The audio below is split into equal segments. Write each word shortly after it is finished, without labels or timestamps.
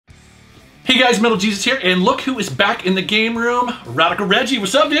Hey guys, Metal Jesus here, and look who is back in the game room. Radical Reggie,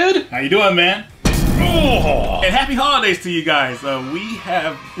 what's up, dude? How you doing, man? Oh. And happy holidays to you guys.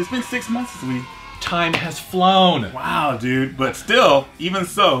 It's been 6 months since we... Time has flown. Wow, dude. But still, even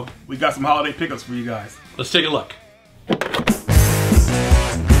so, we got some holiday pickups for you guys. Let's take a look.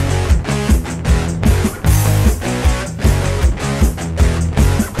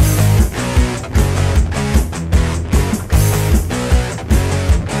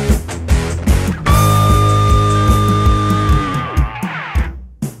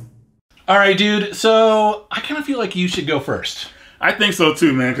 All right, dude, so I kind of feel like you should go first. I think so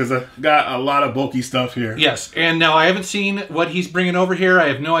too, man, because I got a lot of bulky stuff here. Yes, and now I haven't seen what he's bringing over here. I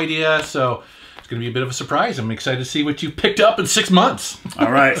have no idea, so it's going to be a bit of a surprise. I'm excited to see what you picked up in 6 months.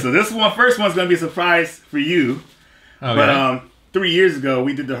 All right, so this first one's going to be a surprise for you. Okay. But 3 years ago,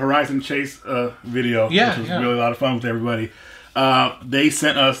 we did the Horizon Chase video, which was really a lot of fun with everybody. They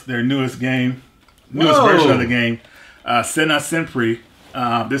sent us their newest version of the game, Senna Sempre.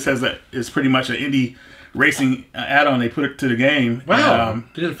 This is pretty much an indie racing add-on. They put it to the game. Wow,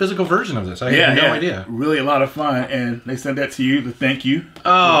 they did a physical version of this. I had no idea. Really a lot of fun, and they sent that to you to thank you.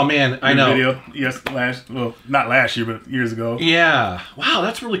 Oh man, I know. Video, yes, not last year, but years ago. Yeah, wow,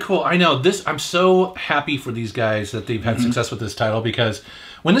 that's really cool. I know this. I'm so happy for these guys that they've had success with this title, because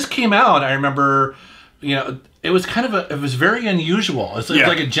when this came out, I remember, you know, it was it was very unusual. It's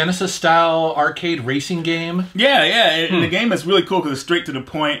like a Genesis-style arcade racing game. Yeah, and the game is really cool because it's straight to the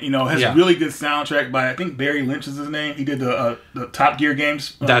point. You know, it has a really good soundtrack by, I think, Barry Lynch is his name. He did the Top Gear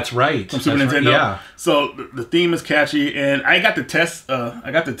games. That's right. From Super Nintendo. Right, yeah. So the theme is catchy, and I got to test. I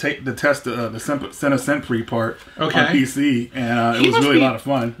got to test the Senna Sempre part on PC, and it was really a lot of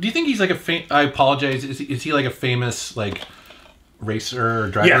fun. Do you think he's like I apologize. Is he like a famous racer or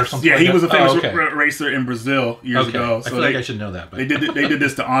driver or something? Yeah, like he was a famous racer in Brazil years ago. So I feel like I should know that. But. They did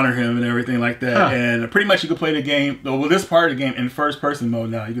this to honor him and everything like that. And pretty much you could play the game. Well, this part of the game in first person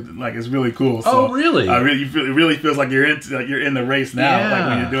mode now. You could it's really cool. So, really? It really feels like you're in the race now, like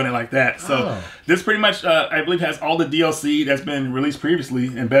when you're doing it like that. So this pretty much I believe has all the DLC that's been released previously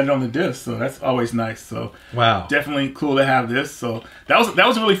embedded on the disc. So that's always nice. So wow, definitely cool to have this. So that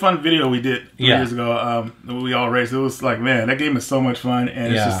was a really fun video we did 3 years ago. We all raced. It was like, man, that game is so much fun,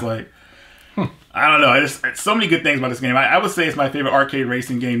 and it's just like, I don't know. It's so many good things about this game. I would say it's my favorite arcade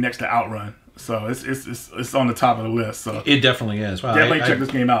racing game next to Outrun. So it's on the top of the list. So it definitely is. Wow, definitely check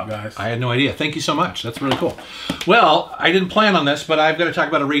this game out, guys. I had no idea. Thank you so much. That's really cool. Well, I didn't plan on this, but I've got to talk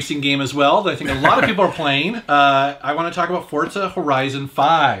about a racing game as well that I think a lot of people are playing. I want to talk about Forza Horizon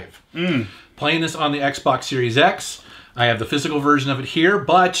 5. Playing this on the Xbox Series X. I have the physical version of it here,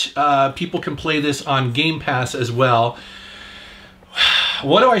 but people can play this on Game Pass as well.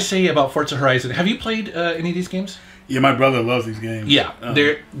 What do I say about Forza Horizon? Have you played any of these games? Yeah, my brother loves these games. Yeah,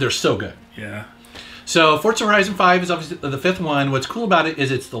 they're so good. Yeah. So Forza Horizon 5 is obviously the 5th one. What's cool about it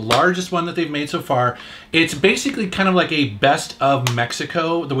is it's the largest one that they've made so far. It's basically kind of like a best of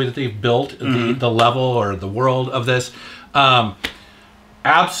Mexico, the way that they've built the level or the world of this.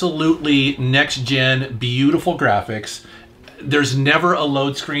 Absolutely next-gen, beautiful graphics. There's never a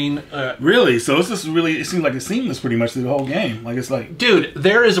load screen. Really? So it's just it seems like it's seamless pretty much through the whole game. Like, it's like... Dude,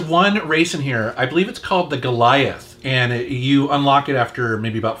 there is one race in here. I believe it's called the Goliath. And you unlock it after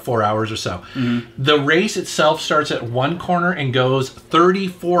maybe about 4 hours or so. The race itself starts at one corner and goes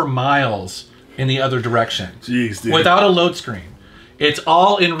 34 miles in the other direction. Jeez, dude. Without a load screen. It's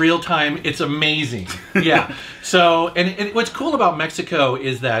all in real time. It's amazing. Yeah. So, and what's cool about Mexico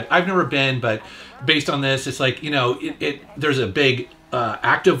is that I've never been, but based on this, it's like, you know, there's a big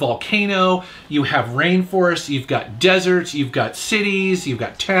active volcano. You have rainforests. You've got deserts. You've got cities. You've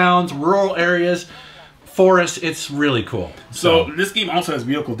got towns, rural areas, forests. It's really cool. So this game also has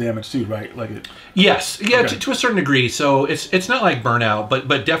vehicle damage too, right? Yes. Yeah, to a certain degree. So it's not like Burnout,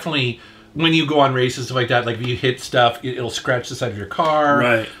 but definitely. When you go on races, stuff like that, like if you hit stuff, it'll scratch the side of your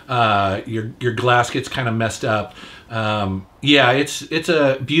car. Right. Your glass gets kind of messed up. Yeah, it's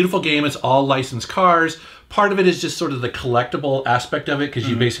a beautiful game. It's all licensed cars. Part of it is just sort of the collectible aspect of it, because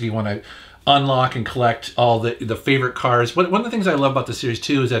you basically want to unlock and collect all the favorite cars. One of the things I love about the series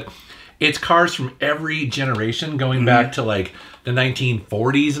too is that it's cars from every generation, going back to like the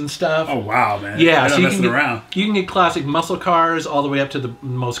 1940s and stuff. Oh wow, man! Yeah, so you can get classic muscle cars all the way up to the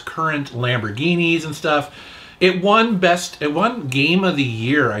most current Lamborghinis and stuff. It won Game of the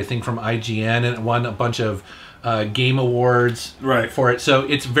Year, I think, from IGN, and it won a bunch of game awards for it. So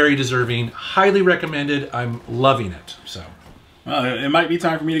it's very deserving. Highly recommended. I'm loving it. So. It might be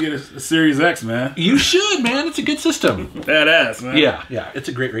time for me to get a Series X, man. You should, man. It's a good system. Badass, man. Yeah. It's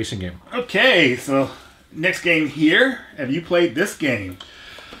a great racing game. Okay, so next game here. Have you played this game?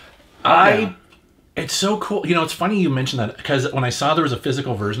 It's so cool. You know, it's funny you mentioned that because when I saw there was a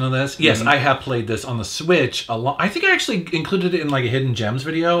physical version of this, yes, I have played this on the Switch a lot. I think I actually included it in like a Hidden Gems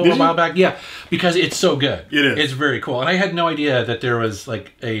video a while back. Yeah, because it's so good. It is. It's very cool. And I had no idea that there was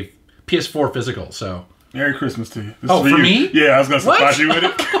like a PS4 physical, so... Merry Christmas to you. For me? Yeah, I was going to surprise you with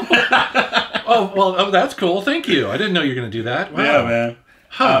it. That's cool. Thank you. I didn't know you were going to do that. Wow. Yeah, man.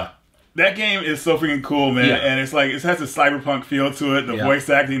 Huh. That game is so freaking cool, man. Yeah. And it's like, it has a cyberpunk feel to it. The voice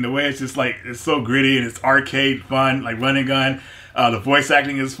acting, the way it's just like, it's so gritty and it's arcade fun, like run and gun. The voice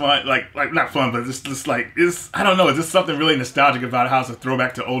acting is fun. Like not fun, but it's just like, I don't know, it's just something really nostalgic about how it's a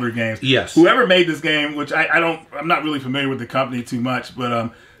throwback to older games. Yes. Whoever made this game, which I'm not really familiar with the company too much,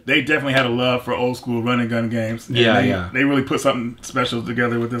 but they definitely had a love for old school run and gun games. And they really put something special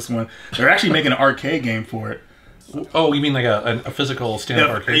together with this one. They're actually making an arcade game for it. Oh, you mean like a physical stand-up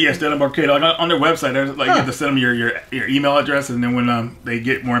arcade? Yeah, stand-up arcade. Like on their website, there's like you have to send them your email address, and then when they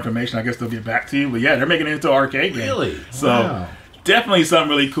get more information, I guess they'll get back to you. But yeah, they're making it into an arcade game. Really? So definitely something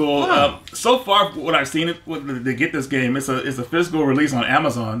really cool. So far, what I've seen to get this game, it's a physical release on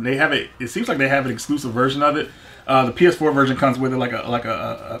Amazon. They have it. It seems like they have an exclusive version of it. The PS4 version comes with it like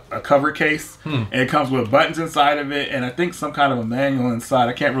a cover case, and it comes with buttons inside of it, and I think some kind of a manual inside.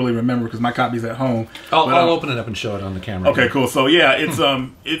 I can't really remember because my copy's at home. I'll open it up and show it on the camera. Okay, cool. So yeah, it's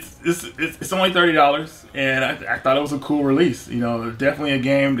only $30, and I thought it was a cool release. You know, definitely a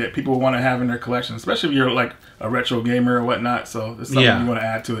game that people want to have in their collection, especially if you're like a retro gamer or whatnot. So it's something you want to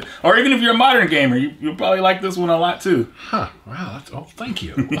add to it, or even if you're a modern gamer, you'll probably like this one a lot too. Huh? Wow. Thank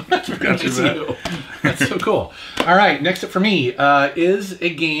you. That's very nice of you. That's so cool. All right, next up for me is a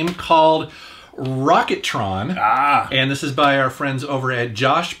game called Rocketron. And this is by our friends over at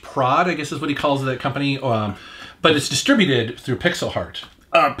Josh Prod, I guess is what he calls that company. But it's distributed through Pixel Heart.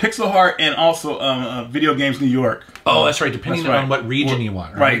 Pixel Heart and also Video Games New York. Oh, that's right, depending on what region you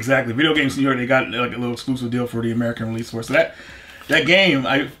want. Right, exactly. Video Games New York, they got like a little exclusive deal for the American release for it. So that game,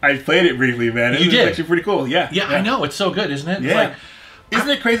 I played it briefly, man. It was actually pretty cool. Yeah, I know. It's so good, isn't it? Yeah. Like, isn't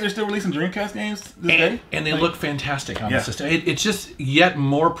it crazy they're still releasing Dreamcast games this day? And they look fantastic on the system. It's just yet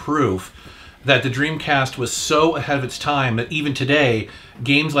more proof that the Dreamcast was so ahead of its time that even today,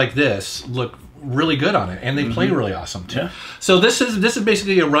 games like this look really good on it, and they play really awesome too. So this is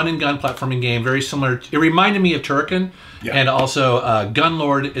basically a run and gun platforming game, very similar. It reminded me of Turrican, and also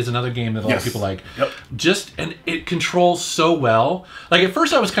Gunlord is another game that a lot of people like. And it controls so well. Like at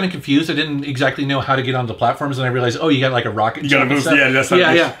first I was kind of confused. I didn't exactly know how to get onto the platforms, and I realized, oh, you got like a rocket. You got to move.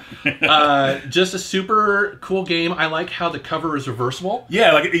 Just a super cool game. I like how the cover is reversible.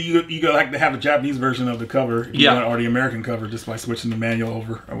 Yeah, like you go like to have a Japanese version of the cover, or the American cover, just by switching the manual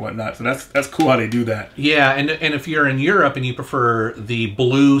over or whatnot. So that's cool how they do that. Yeah, and if you're in Europe and you prefer the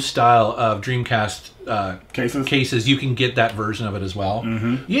blue style of Dreamcast cases, you can get that version of it as well.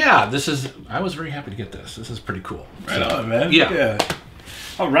 Yeah, I was very happy to get this. This is pretty cool. Right on, man. Yeah.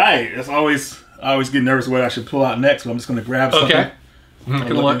 All right. I always get nervous what I should pull out next, but I'm just going to grab something. Okay. I'm not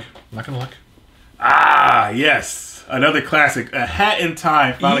going to look. Ah, yes. Another classic. A Hat in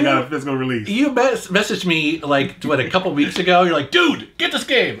Time finally got a physical release. You messaged me like, a couple weeks ago. You're like, dude, get this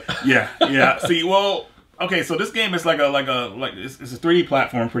game. Yeah. See, well, okay, so this game is it's a 3D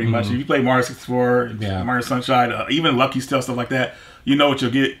platform pretty much. If you play Mario 64, Mario Sunshine, even Lucky Still, stuff like that, you know what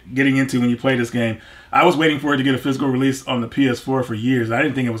you're getting into when you play this game. I was waiting for it to get a physical release on the PS4 for years. I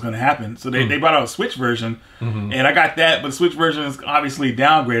didn't think it was going to happen. So they brought out a Switch version, and I got that, but the Switch version is obviously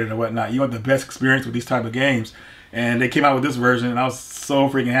downgraded and whatnot. You want the best experience with these type of games. And they came out with this version, and I was so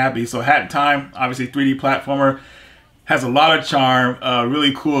freaking happy. So Hat in Time, obviously 3D platformer, has a lot of charm,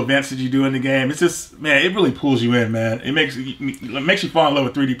 really cool events that you do in the game. It's just, man, it really pulls you in, man. It makes you fall in love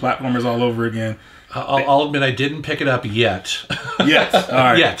with 3D platformers all over again. I'll admit I didn't pick it up yet. Yes, all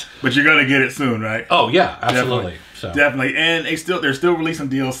right. But you're gonna get it soon, right? Oh yeah, absolutely. Definitely. And they're still releasing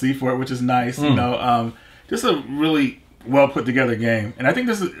DLC for it, which is nice. You know, just a really well put together game. And I think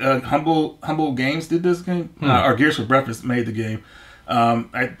this is Humble Games did this game, or Gears for Breakfast made the game.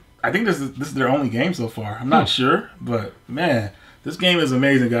 I think this is their only game so far. I'm not sure, but man, this game is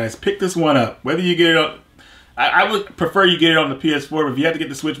amazing, guys. Pick this one up. Whether you get it on, I would prefer you get it on the PS4, but if you have to get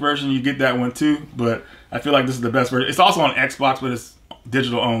the Switch version, you get that one too. But I feel like this is the best version. It's also on Xbox, but it's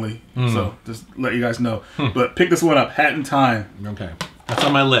digital only. So just let you guys know. But pick this one up, Hat in Time. Okay, that's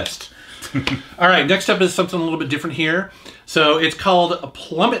on my list. All right, next up is something a little bit different here. So it's called a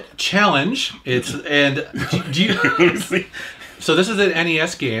Plummet Challenge. So this is an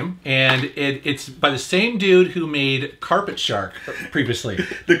NES game, and it's by the same dude who made Carpet Shark previously.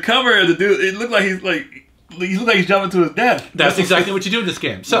 The cover of the dude, it looked like he's like He looks like he's jumping to his death. That's exactly what you do in this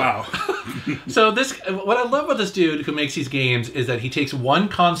game. So, wow. So what I love about this dude who makes these games is that he takes one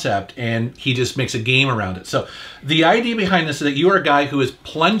concept and he just makes a game around it. So the idea behind this is that you are a guy who is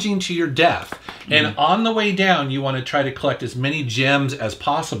plunging to your death, and on the way down you want to try to collect as many gems as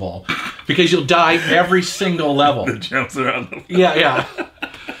possible because you'll die every single level. The gems are on the level. Yeah.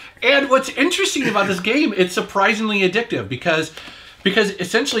 And what's interesting about this game, it's surprisingly addictive because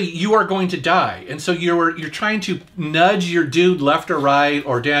essentially you are going to die, and so you're trying to nudge your dude left or right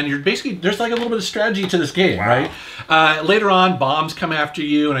or down. You're basically, there's like a little bit of strategy to this game, right? Later on, bombs come after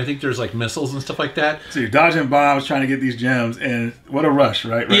you, and I think there's like missiles and stuff like that. So you're dodging bombs, trying to get these gems, and what a rush,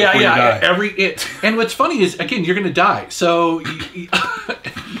 right? And what's funny is, again, you're going to die. So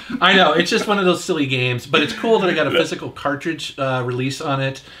I know it's just one of those silly games, but it's cool that I got a physical cartridge release on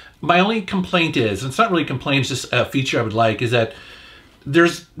it. My only complaint is, and it's not really a complaint, it's just a feature I would like, is that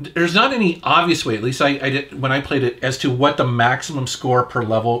there's not any obvious way, at least I did when I played it, as to what the maximum score per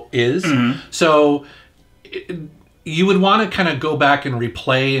level is. So you would want to kind of go back and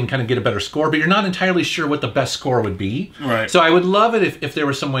replay and kind of get a better score, but you're not entirely sure what the best score would be. Right. So I would love it if there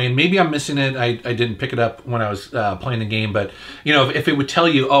was some way, and maybe I'm missing it, I didn't pick it up when I was playing the game, but you know, if it would tell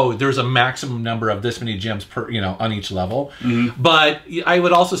you, oh, there's a maximum number of this many gems per, you know, on each level. But I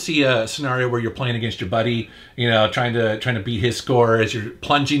would also see a scenario where you're playing against your buddy, you know, trying to beat his score as you're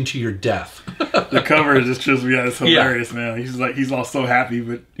plunging to your death. The cover just shows me, it's hilarious, man. He's all so happy,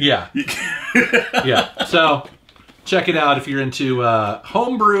 but yeah. So check it out if you're into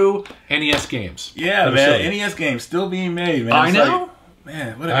homebrew NES games. Yeah, man. NES games still being made, man. I know. Like,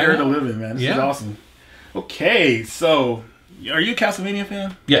 man, what an era to live in, man. This is awesome. Okay, so are you a Castlevania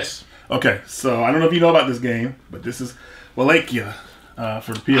fan? Yes. Okay, so I don't know if you know about this game, but this is Wallachia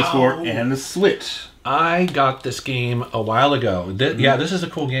for the PS4 and the Switch. I got this game a while ago. Yeah, this is a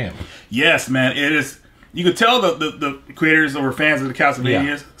cool game. Yes, man. It is. You could tell the creators were fans of the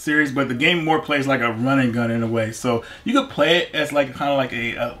Castlevania series, but the game more plays like a run and gun in a way. So you could play it as like kind of like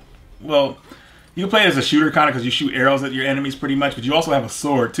you can play it as a shooter kind of because you shoot arrows at your enemies pretty much, but you also have a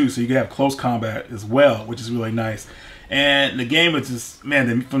sword too, so you can have close combat as well, which is really nice. And the game is just,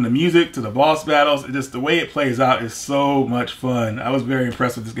 man, from the music to the boss battles, just the way it plays out is so much fun. I was very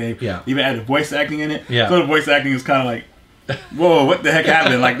impressed with this game. Yeah. Even added voice acting in it. Yeah. So the voice acting is kind of like, whoa, what the heck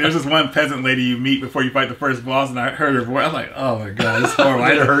happened? Like, there's this one peasant lady you meet before you fight the first boss, and I heard her voice. I was like, oh my god, this is horrible.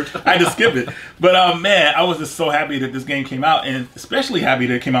 I had to skip it. But man, I was just so happy that this game came out, and especially happy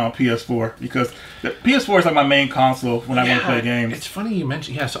that it came out on PS4, because the PS4 is like my main console when I want to play games. It's funny you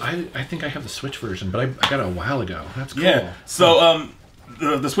mentioned, so I think I have the Switch version, but I got it a while ago. That's cool. Yeah, so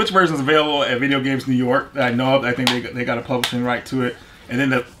the Switch version is available at Video Games New York that I know of. I think they got a publishing right to it. And then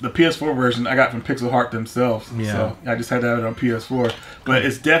the PS4 version I got from Pixel Heart themselves. Yeah. So I just had to have it on PS4. But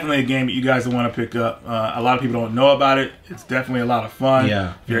it's definitely a game that you guys want to pick up. A lot of people don't know about it. It's definitely a lot of fun.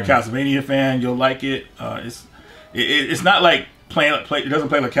 Yeah. If you're a Castlevania fan, you'll like it. It's not like it doesn't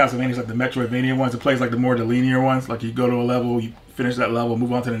play like Castlevania. It's like the Metroidvania ones. It plays like the more linear ones. Like you go to a level, you finish that level,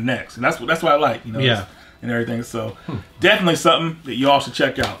 move on to the next. And that's what I like. You know. Yeah. And everything. So definitely something that you all should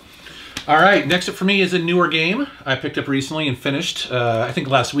check out. All right, next up for me is a newer game I picked up recently and finished, I think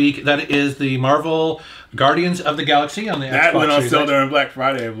last week. That is the Marvel Guardians of the Galaxy on the Xbox. That went on sale during Black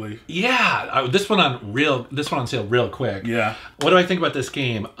Friday, I believe. Yeah, this one on sale real quick. Yeah. What do I think about this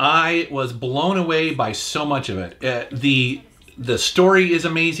game? I was blown away by so much of it. The story is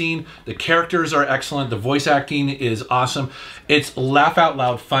amazing. The characters are excellent. The voice acting is awesome. It's laugh out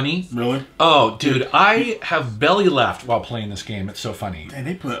loud funny. Really? Oh, dude, I have belly laughed while playing this game. It's so funny. Man,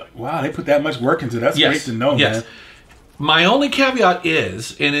 they put that much work into it. That's great to know, man. My only caveat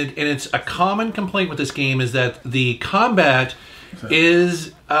is, and it's a common complaint with this game, is that the combat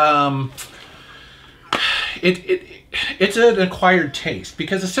is it's an acquired taste,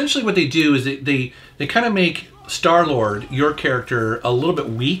 because essentially what they do is they kind of make Star-Lord, your character, a little bit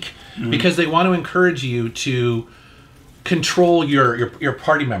weak because they want to encourage you to control your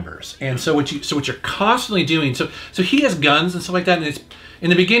party members. And so what you're constantly doing, so he has guns and stuff like that, and it's in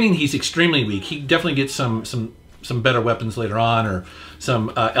the beginning he's extremely weak. He definitely gets some better weapons later on, or some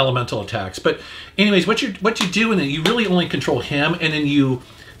elemental attacks. But anyways, what you do in it, you really only control him, and then you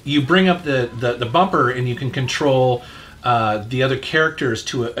bring up the bumper and you can control the other characters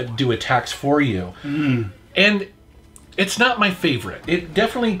to do attacks for you. And it's not my favorite. It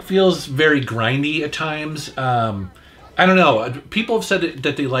definitely feels very grindy at times. I don't know. People have said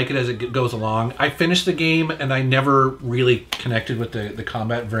that they like it as it goes along. I finished the game and I never really connected with the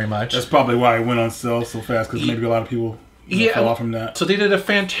combat very much. That's probably why it went on sale so fast, because maybe a lot of people fell off from that. So they did a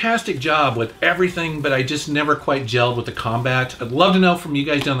fantastic job with everything, but I just never quite gelled with the combat. I'd love to know from you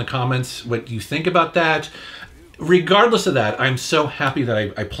guys down in the comments what you think about that. Regardless of that, I'm so happy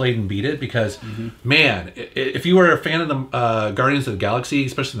that I played and beat it because, man, if you were a fan of the Guardians of the Galaxy,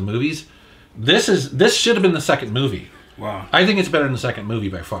 especially the movies, this should have been the second movie. Wow. I think it's better than the second movie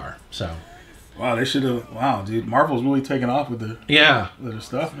by far. So. Wow, they should have. Wow, dude, Marvel's really taken off with the with their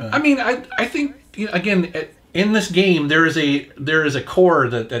stuff. Man. I mean, I think again in this game there is a core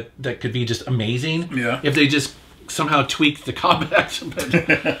that could be just amazing. Yeah. If they just somehow tweak the combat, but,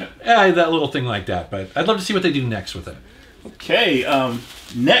 yeah, that little thing like that. But I'd love to see what they do next with it. Okay,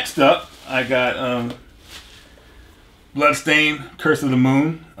 next up, I got Bloodstained, Curse of the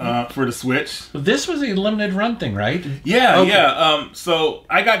Moon for the Switch. This was a limited run thing, right? Yeah, okay. Yeah. So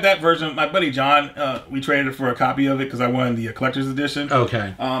I got that version. My buddy John, we traded it for a copy of it because I wanted the collector's edition.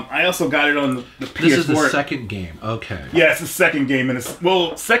 Okay. I also got it on the PS4. This is the second game. Okay. Yeah, it's the second game, and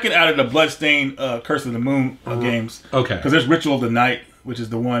it's second out of the Bloodstained Curse of the Moon games. Okay. Because there's Ritual of the Night, which is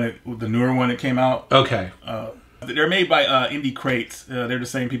the newer one that came out. Okay. They're made by Indie Crates. They're the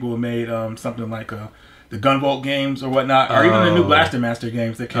same people who made something like the Gunvolt games or whatnot, or even the new Blaster Master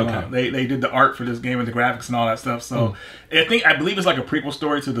games that came out. They did the art for this game and the graphics and all that stuff. So I believe it's like a prequel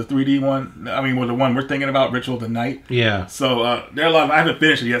story to the 3D one. I mean, the one we're thinking about, Ritual of the Night. Yeah. So there are a lot of, I haven't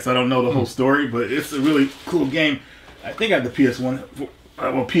finished it yet, so I don't know the whole story, but it's a really cool game. I think I have the PS1,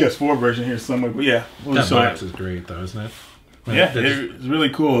 PS4 version here somewhere. But yeah, that box is great, though, isn't it? Yeah, it's really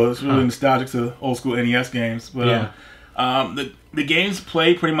cool. It's really nostalgic to old school NES games. But the games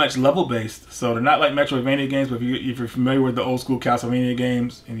play pretty much level based, so they're not like Metroidvania games. But if you're familiar with the old school Castlevania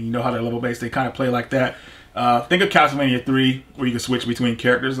games and you know how they're level based, they kind of play like that. Think of Castlevania 3, where you can switch between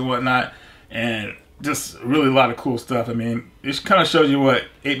characters and whatnot, and just really a lot of cool stuff. I mean, it kind of shows you what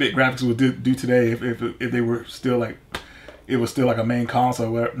 8-bit graphics would do today if they were still like it was still like a main console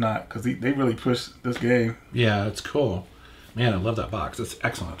or whatnot, because they really pushed this game. Yeah, it's cool. Man, I love that box. It's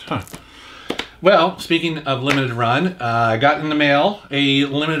excellent. Huh. Well, speaking of limited run, I got in the mail a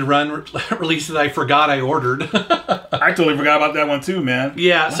limited run release that I forgot I ordered. I totally forgot about that one too, man.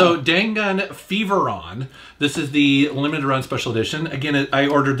 Yeah, wow. So Dangun Feveron. This is the limited run special edition. Again, I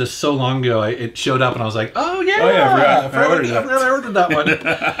ordered this so long ago. It showed up and I was like, oh yeah, I forgot I ordered that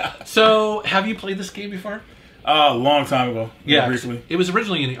one. So, have you played this game before? A long time ago. Yeah, briefly. It was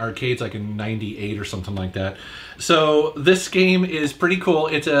originally in the arcades, like in '98 or something like that. So this game is pretty cool.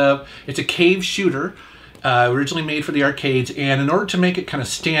 It's a cave shooter, originally made for the arcades, and in order to make it kind of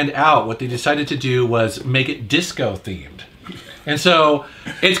stand out, what they decided to do was make it disco themed. And so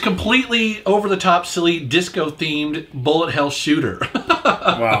it's completely over the top, silly disco themed bullet hell shooter.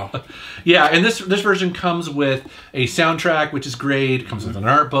 Wow. Yeah, and this version comes with a soundtrack, which is great. It comes with an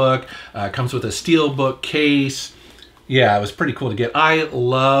art book. Comes with a steel book case. Yeah, it was pretty cool to get. I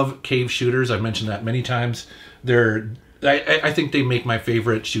love cave shooters. I've mentioned that many times. I think they make my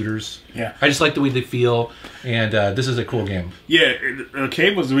favorite shooters. Yeah. I just like the way they feel, and this is a cool game. Yeah,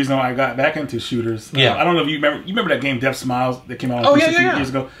 Cave was the reason why I got back into shooters. Yeah. I don't know if you remember that game Death Smiles that came out on PlayStation years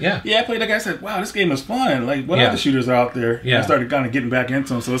ago? Yeah. Yeah, I played that guy. I said, wow, this game was fun. Like, what other shooters are out there? Yeah. And I started kind of getting back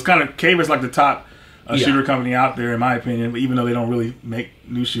into them. So it's kind of, Cave is like the top shooter company out there, in my opinion, even though they don't really make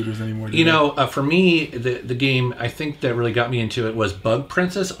new shooters anymore. You know, for me, the game I think that really got me into it was Bug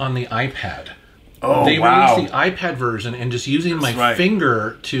Princess on the iPad. Oh, they released the iPad version, and just using my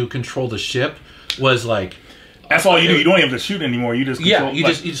finger to control the ship was like... That's all you do. You don't even have to shoot anymore. You just control, you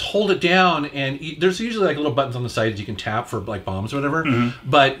just hold it down, and there's usually like little buttons on the sides you can tap for like bombs or whatever.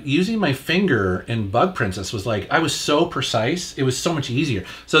 But using my finger in Bug Princess was like, I was so precise. It was so much easier.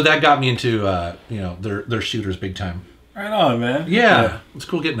 So that got me into their shooters big time. Right on, man. Yeah, it's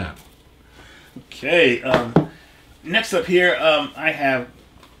cool getting that. Okay, next up here, I have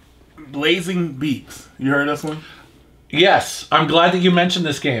Blazing Beaks. You heard this one? Yes, I'm glad that you mentioned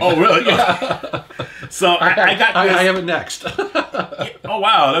this game. Oh, really? Yeah. So I got this. I have it next. Oh,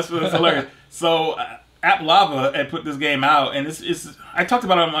 wow, that's hilarious. So App Lava had put this game out, and it's I talked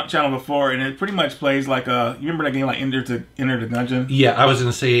about it on my channel before, and it pretty much plays like you remember that game like Enter the Gungeon? Yeah, I was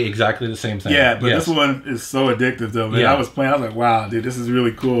going to say exactly the same thing. Yeah, but this one is so addictive though, man. Yeah. I was playing, I was like, wow, dude, this is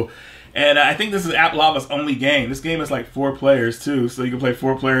really cool. And I think this is App Lava's only game. This game is like 4 players too, so you can play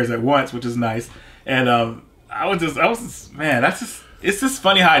 4 players at once, which is nice. And I was just, man, that's just it's just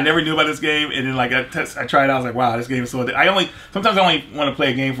funny how I never knew about this game, and then like I tried it out, I was like, wow, this game is so. Sometimes I only want to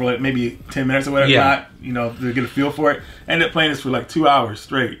play a game for like maybe 10 minutes or whatever, not to get a feel for it. I ended up playing this for like 2 hours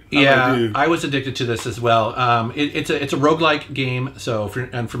straight. I was addicted to this as well. It's a roguelike game, so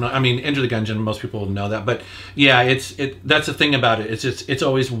Enter the Gungeon, most people know that, but yeah, that's the thing about it. It's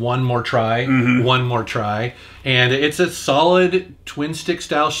always one more try, and it's a solid twin stick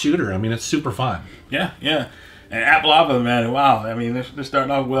style shooter. I mean, it's super fun. Yeah. And Applava, man, wow. I mean, they're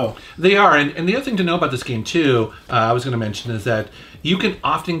starting off well. They are. And the other thing to know about this game, too, I was going to mention, is that you can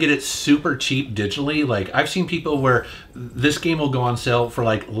often get it super cheap digitally. Like, I've seen people where this game will go on sale for,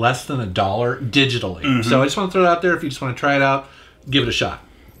 like, less than $1 digitally. So I just want to throw it out there. If you just want to try it out, give it a shot.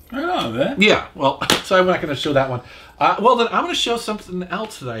 Right on, man. Yeah. Well, so I'm not going to show that one. Well, then I'm going to show something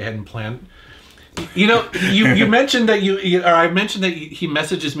else that I hadn't planned. You know, you mentioned that I mentioned that he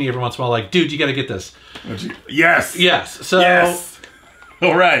messages me every once in a while, like, dude, you got to get this. Yes. So, yes.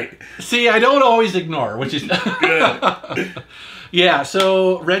 All right. See, I don't always ignore, which is good. Yeah.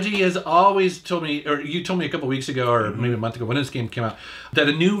 So Reggie has always told me, or you told me a couple weeks ago, or maybe a month ago when this game came out, that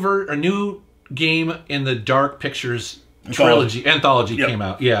a new game in the Dark Pictures anthology came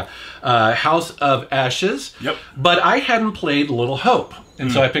out. Yeah, House of Ashes. Yep. But I hadn't played Little Hope.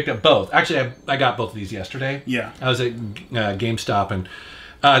 And so I picked up both. Actually, I got both of these yesterday. Yeah. I was at GameStop. And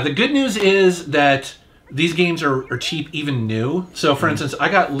the good news is that these games are cheap, even new. So, for instance, I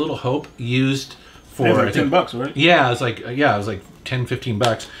got Little Hope used for... like $10, right? Yeah, it was like 10, 15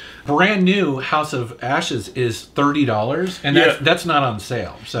 bucks. Brand new House of Ashes is $30, and that's not on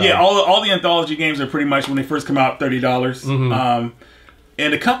sale. So yeah, all the anthology games are pretty much, when they first come out, $30.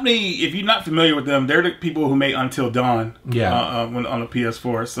 And the company, if you're not familiar with them, they're the people who made Until Dawn on the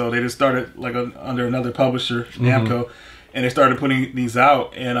PS4. So they just started like under another publisher, Namco, and they started putting these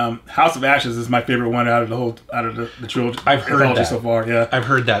out. And House of Ashes is my favorite one out of the trilogy. I've heard that so far. Yeah, I've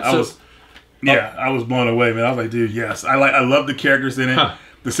heard that. I was blown away, man. I was like, dude, yes, I love the characters in it.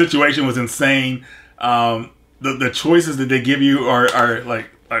 The situation was insane. The choices that they give you are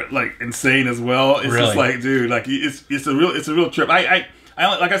like insane as well. It's just like, dude, like it's a real trip.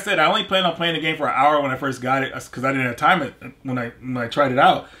 Like I said, I only planned on playing the game for an hour when I first got it because I didn't have time when I tried it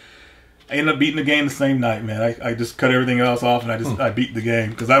out. I ended up beating the game the same night, man. I just cut everything else off and I beat the game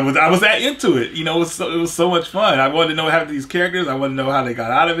because I was that into it. You know, it was so much fun. I wanted to know how to these characters. I wanted to know how they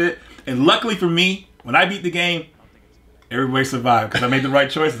got out of it. And luckily for me, when I beat the game, everybody survived because I made the right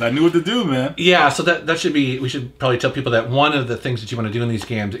choices. I knew what to do, man. Yeah, so that should be. We should probably tell people that one of the things that you want to do in these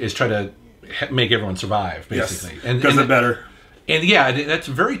games is try to make everyone survive, basically. Yes, because they're better. And yeah, that's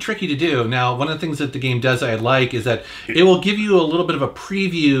very tricky to do. Now, one of the things that the game does I like is that it will give you a little bit of a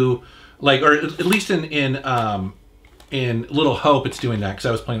preview, like, or at least in Little Hope, it's doing that because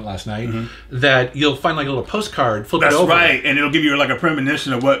I was playing it last night. That you'll find like a little postcard, flip it over. That's right, and it'll give you like a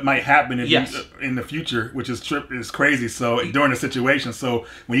premonition of what might happen in the future, which is crazy. So during the situation, so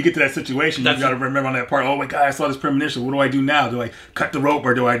when you get to that situation, you got to remember on that part. Oh my God, I saw this premonition. What do I do now? Do I cut the rope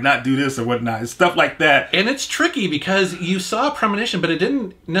or do I not do this or whatnot? It's stuff like that. And it's tricky because you saw a premonition, but it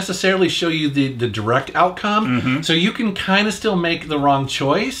didn't necessarily show you the direct outcome. So you can kind of still make the wrong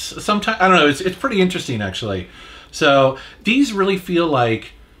choice. Sometimes I don't know. It's pretty interesting actually. So these really feel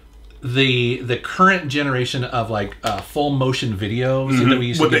like the current generation of like full motion videos that we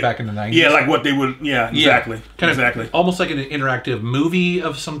used to get back in the 90s. Yeah, like what they would. Yeah, exactly. Exactly. Almost like an interactive movie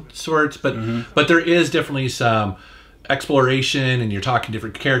of some sorts, but there is definitely some exploration, and you're talking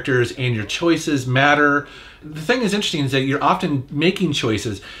different characters, and your choices matter. The thing that's interesting is that you're often making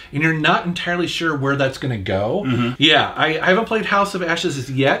choices, and you're not entirely sure where that's going to go. Yeah, I haven't played House of Ashes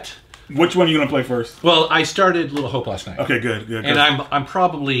yet. Which one are you going to play first? Well, I started Little Hope last night. Okay, good. And I'm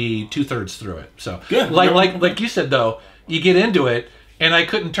probably 2/3 through it. So good. Like you said though, you get into it and I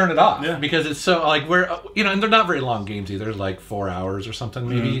couldn't turn it off because it's so like and they're not very long games either, like 4 hours or something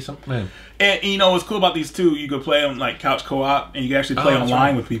maybe something. And you know what's cool about these two? You can play them like couch co-op, and you can actually play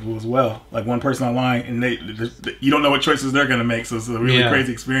online with people as well, like one person online, and you don't know what choices they're going to make, so it's a really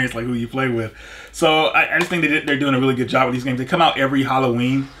crazy experience, like who you play with. So I just think they're doing a really good job with these games. They come out every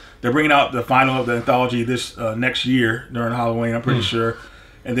Halloween. They're bringing out the final of the anthology this next year during Halloween, I'm pretty sure.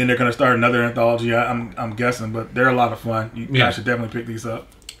 And then they're going to start another anthology, I'm guessing. But they're a lot of fun. You guys should definitely pick these up.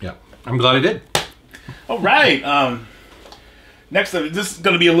 Yeah, I'm glad I did. All right. Next up, this is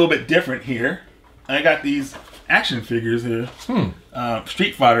going to be a little bit different here. I got these action figures here.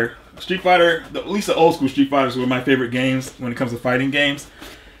 Street Fighter. At least the old school Street Fighters were my favorite games when it comes to fighting games.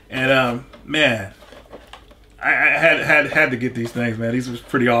 And, man... I had to get these things, man. These were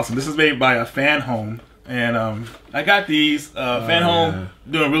pretty awesome. This is made by a Fan Home. and I got these. Fan Home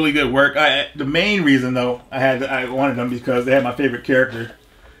doing really good work. The main reason though I wanted them because they had my favorite character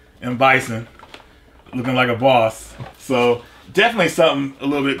in Bison, looking like a boss. So definitely something a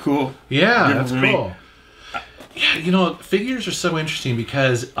little bit cool. Yeah, that's cool. Yeah, you know, figures are so interesting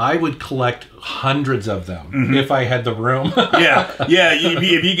because I would collect hundreds of them if I had the room. yeah.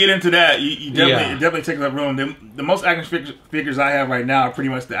 If you get into that, you definitely it definitely takes up room. The most action figures I have right now are pretty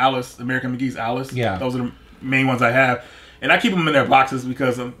much the Alice, American McGee's Alice. Yeah, those are the main ones I have. And I keep them in their boxes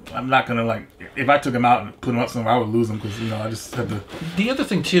because I'm not going to, like, if I took them out and put them up somewhere, I would lose them because, you know, I just have to... The other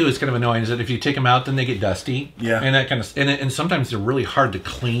thing, too, is kind of annoying is that if you take them out, then they get dusty. Yeah. And that kind of... And sometimes they're really hard to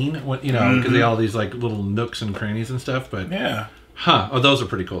clean, you know, because they have all these, like, little nooks and crannies and stuff, but... Yeah. Huh. Oh, those are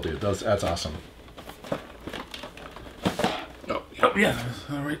pretty cool, dude. That's awesome. Oh, yeah.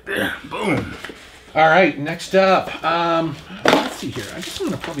 Right there. Boom. All right, next up. Let's see here. I guess I'm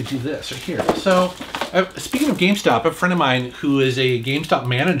going to probably do this right here. So, speaking of GameStop, a friend of mine who is a GameStop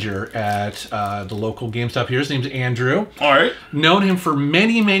manager at the local GameStop here, his name's Andrew. All right. Known him for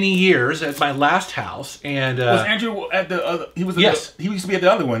many, many years at my last house. And was Andrew at the other? He was. Yes. He used to be at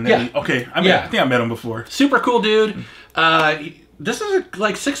the other one. Yeah. Okay. I think I met him before. Super cool dude. This is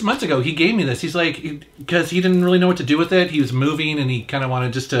like 6 months ago. He gave me this. He's like, because he didn't really know what to do with it. He was moving and he kind of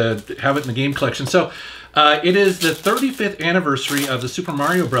wanted just to have it in the game collection. So it is the 35th anniversary of the Super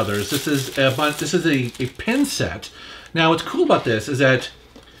Mario Brothers. This is a pin set. Now, what's cool about this is that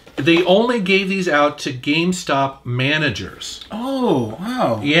they only gave these out to GameStop managers. Oh,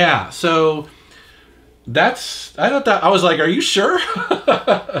 wow. Yeah. So I was like, are you sure?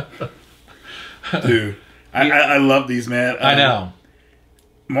 Dude. I love these, man. I know.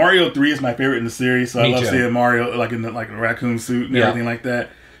 Mario 3 is my favorite in the series, so Me I love too. seeing Mario like in the a raccoon suit and everything like that.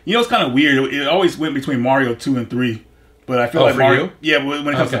 You know, it's kind of weird. It always went between Mario 2 and 3, but I feel like Mario. You? Yeah, when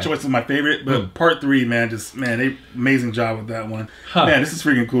it comes to choice, is my favorite. But Part 3, man, they amazing job with that one. Huh. Man, this is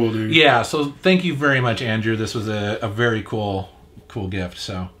freaking cool, dude. Yeah. So thank you very much, Andrew. This was a very cool gift.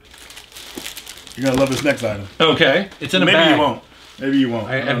 So you're gonna love this next item. Okay, it's in a bag. bag. Maybe you won't. Maybe you won't.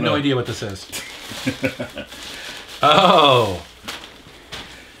 I have no idea what this is. Oh,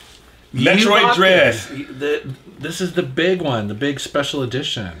 Metroid Dread. This is the big one, the big special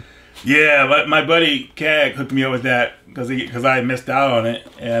edition. Yeah, my buddy Cag hooked me up with that because I missed out on it,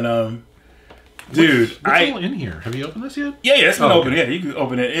 and dude, what's all in here? Have you opened this yet? Yeah, it's been open. Yeah, you can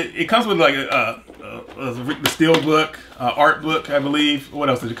open it. It comes with like the steel book, art book, I believe. What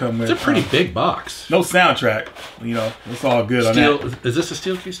else did it come with? It's a pretty big box. No soundtrack. You know, it's all good on that. Is this a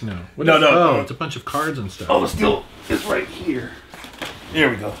steel case? No. No. Oh, it's a bunch of cards and stuff. Oh, the steel is right here. There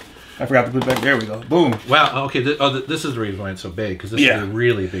we go. I forgot to put it back. There we go. Boom. Wow. Okay. This is the reason why it's so big, because this is a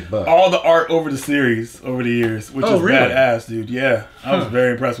really big book. All the art over the series over the years, which is really badass, dude. Yeah, I was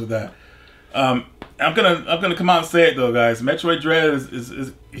very impressed with that. I'm gonna come out and say it though, guys. Metroid Dread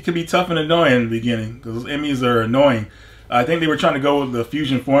is it can be tough and annoying in the beginning because those enemies are annoying. I think they were trying to go with the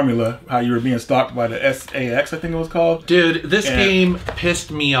fusion formula, how you were being stalked by the SAX, I think it was called. Dude, this game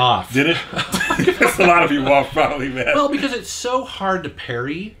pissed me off. Did it? Pissed a lot of people off, probably, man. Well, because it's so hard to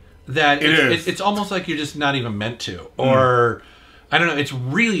parry that it's almost like you're just not even meant to, or I don't know. It's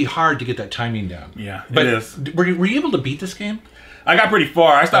really hard to get that timing down. Yeah, but it is. Were you able to beat this game? I got pretty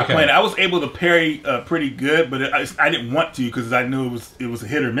far. I stopped playing. I was able to parry pretty good, but I didn't want to because I knew it was a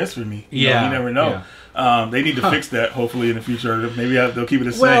hit or miss for me. You know, you never know. Yeah. They need to fix that hopefully in the future. Maybe they'll keep it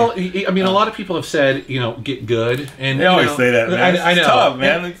the same. Well, I mean, a lot of people have said, get good, and they always say that, man. I know. It's tough,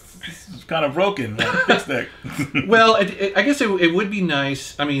 man. It's kind of broken. Fix that. Well, I guess it would be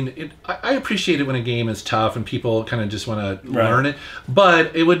nice. I mean, I appreciate it when a game is tough and people kind of just want to learn it.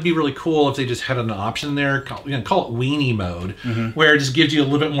 But it would be really cool if they just had an option there, call it weenie mode, where it just gives you a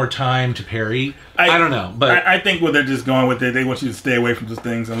little bit more time to parry. I don't know, but I think what they're just going with it, they want you to stay away from those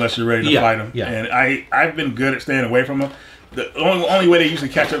things unless you're ready to fight them. Yeah. And I've been good at staying away from them. The only way they usually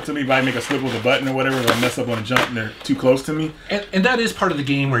catch up to me is if I make a slip with a button or whatever, if I mess up on a jump and they're too close to me. And that is part of the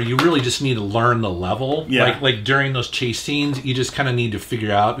game where you really just need to learn the level. Yeah. Like during those chase scenes, you just kind of need to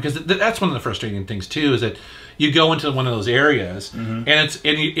figure out, because that's one of the frustrating things too, is that you go into one of those areas and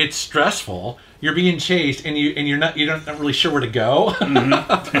it's stressful. You're being chased and you're not really sure where to go.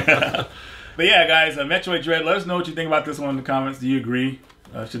 But yeah, guys, Metroid Dread. Let us know what you think about this one in the comments. Do you agree?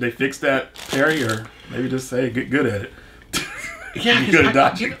 Should they fix that parry, or maybe just say get good at it?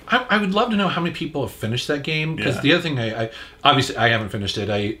 Yeah, I would love to know how many people have finished that game, because the other thing, obviously I haven't finished it.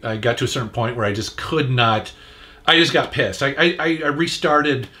 I got to a certain point where I just could not. I just got pissed. I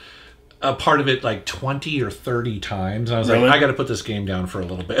restarted a part of it like 20 or 30 times, and I was like, I got to put this game down for a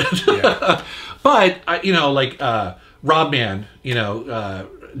little bit. But like Rob Man,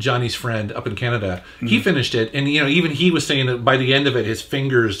 Johnny's friend up in Canada, he finished it, and even he was saying that by the end of it, his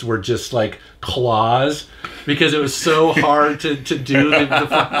fingers were just like claws because it was so hard to do the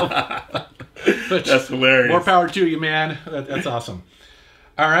final. That's hilarious. More power to you, man. That's awesome.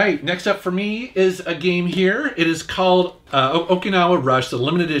 All right, next up for me is a game here. It is called Okinawa Rush, the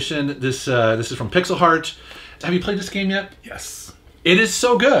limited edition. This is from Pixel Heart. Have you played this game yet? Yes. It is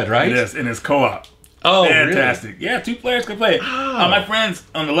so good, right? It is, and it's co-op. Oh, fantastic! Really? Yeah, 2 players can play it. Oh. My friends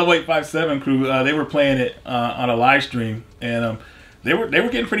on the Level 857 crew, they were playing it on a live stream, and they were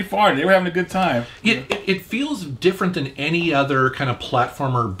getting pretty far. They were having a good time. It feels different than any other kind of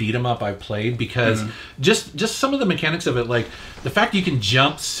platformer beat 'em up I've played because just some of the mechanics of it, like the fact you can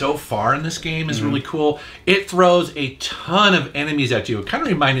jump so far in this game is really cool. It throws a ton of enemies at you. It kind of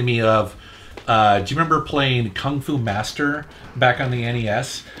reminded me of. Do you remember playing Kung Fu Master back on the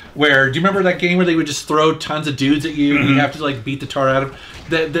NES? Do you remember that game where they would just throw tons of dudes at you and you have to like beat the tar out of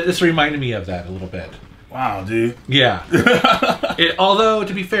them? This reminded me of that a little bit. Wow, dude. Yeah. Although,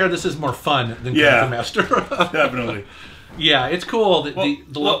 to be fair, this is more fun than Kung Fu Master. Definitely. Yeah, it's cool. Hold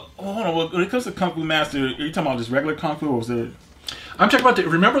on. When it comes to Kung Fu Master, are you talking about just regular Kung Fu, or was it? I'm talking about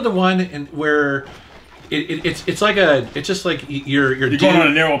remember the one where it's just like you're going on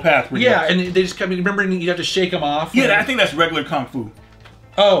a narrow path. Yeah, and they just come. Remember, you have to shake them off. Yeah, I think that's regular Kung Fu.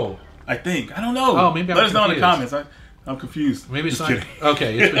 Oh, I think. I don't know. Oh, maybe let us know in the comments. I'm confused. Maybe it's not.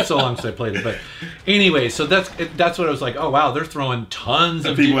 Okay, it's been so long since I played it, but anyway, so that's what I was like. Oh wow, they're throwing tons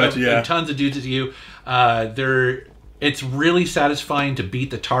of tons of dudes at you. It's really satisfying to beat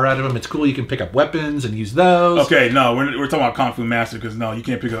the tar out of them. It's cool. You can pick up weapons and use those. Okay, no, we're talking about Kung Fu Master because no, you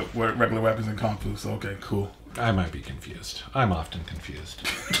can't pick up regular weapons in Kung Fu. So okay, cool. I might be confused. I'm often confused.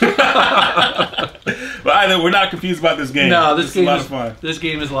 But either we're not confused about this game. No, this game is a lot of fun. This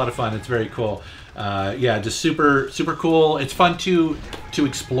game is a lot of fun. It's very cool. Yeah, just super cool. It's fun to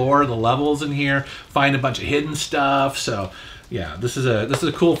explore the levels in here, find a bunch of hidden stuff. So yeah, this is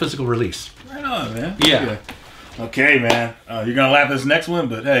a cool physical release. Right on, man. Yeah. Okay, man. You're gonna laugh at this next one,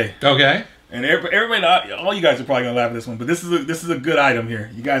 but hey. Okay. And everybody, all you guys are probably gonna laugh at this one, but this is a good item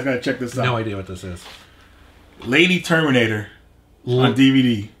here. You guys gotta check this out. No idea what this is. Lady Terminator on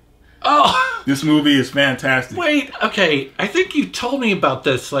DVD. Oh, this movie is fantastic. Wait, okay. I think you told me about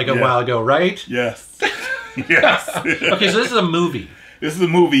this like a while ago, right? Yes. Yes. Okay, so this is a movie. This is a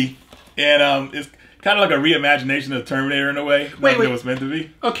movie, and it's kind of like a reimagination of Terminator in a way. Wait, it was meant to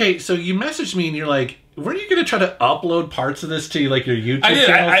be. Okay, so you messaged me and you're like, "Weren't you going to try to upload parts of this to like your YouTube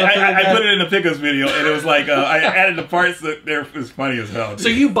channel?" I put it in the pickups video, and it was like I added the parts that was funny as hell. Dude. So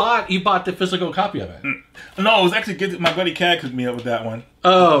you bought the physical copy of it? No, it was actually my buddy Cad hooked me up with that one.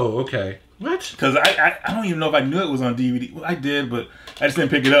 Oh, okay. What? Because I don't even know if I knew it was on DVD. Well, I did, but I just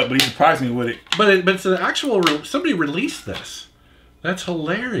didn't pick it up. But he surprised me with it. But it's an actual somebody released this. That's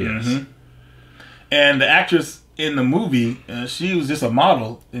hilarious. And the actress in the movie, she was just a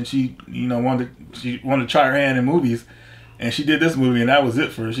model, and she wanted to try her hand in movies, and she did this movie, and that was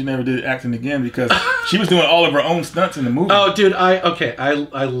it for her. She never did acting again because she was doing all of her own stunts in the movie. Oh, dude,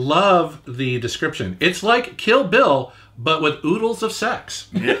 I love the description. It's like Kill Bill, but with oodles of sex.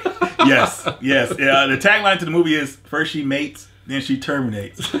 Yeah. Yes. Yeah. The tagline to the movie is "First she mates, then she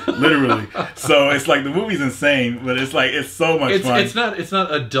terminates." Literally. So it's like the movie's insane, but it's like it's so much fun. It's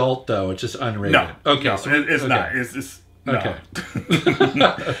not adult though. It's just unrated. No. Okay. No, so it's not. It's no. Okay.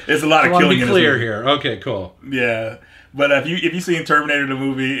 It's a lot of killing. Be clear here. Okay. Cool. Yeah. But if you seen Terminator the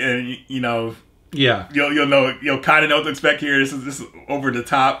movie and you'll kind of know what to expect here. This is over the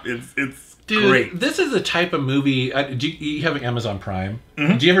top. It's Dude, great. This is the type of movie. Do you have Amazon Prime?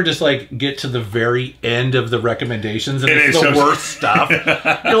 Do you ever just like get to the very end of the recommendations and it's the worst stuff?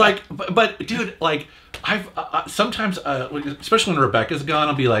 You're like, but dude, like I've sometimes, especially when Rebecca's gone,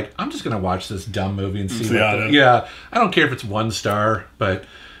 I'll be like, I'm just gonna watch this dumb movie and see what. Yeah, I don't care if it's 1 star, but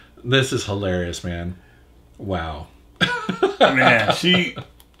this is hilarious, man. Wow. Man,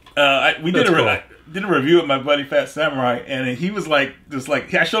 we did did a review with my buddy Fat Samurai, and he was like,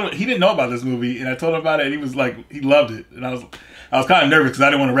 I showed him, he didn't know about this movie, and I told him about it, and he was like, he loved it, and I was kind of nervous because I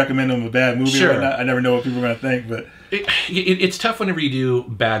didn't want to recommend him a bad movie. Sure. I never know what people are going to think, but it's tough whenever you do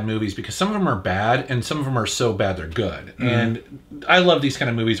bad movies because some of them are bad, and some of them are so bad they're good. And I love these kind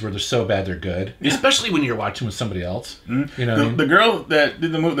of movies where they're so bad they're good, especially when you're watching with somebody else. You know, the girl that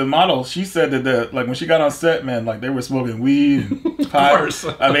did the model, she said that like when she got on set, man, like they were smoking weed and pot. Of course.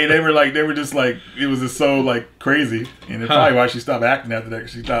 I mean, they were just like, it was just so like crazy, and it's probably why she stopped acting after that.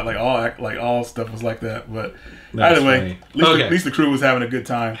 Because she thought all stuff was like that. But either way, at least the crew was having a good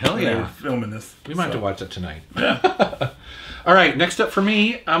time. Hell yeah, they were filming this. We might have to watch it tonight. Yeah. All right, next up for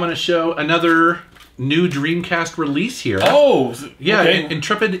me, I'm going to show another new Dreamcast release here. Oh, yeah, okay.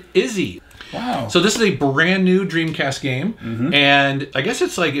 Intrepid Izzy. Wow. So this is a brand new Dreamcast game, and I guess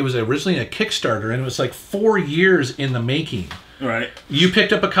it's like it was originally a Kickstarter, and it was like 4 years in the making. Right. You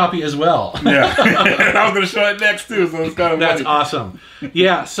picked up a copy as well. Yeah. I was going to show it next too, so it's kind of That's funny. awesome.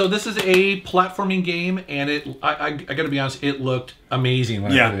 Yeah, so this is a platforming game, and I got to be honest, it looked amazing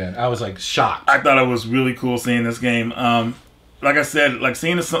when I put it in. I was like shocked. I thought it was really cool seeing this game. Like I said, like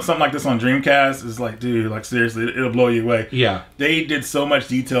seeing something like this on Dreamcast is like, dude, like seriously, it'll blow you away. Yeah. They did so much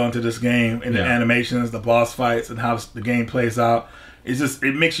detail into this game, and the animations, the boss fights, and how the game plays out. It's just,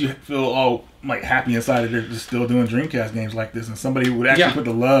 it makes you feel all like happy inside that they're just still doing Dreamcast games like this, and somebody would actually put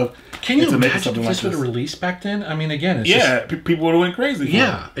the love. Can you into making imagine something if like this would have released back then? I mean, again, it's just, people would have went crazy. For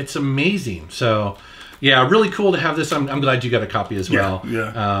it. It's amazing. So. Yeah, really cool to have this. I'm glad you got a copy as well.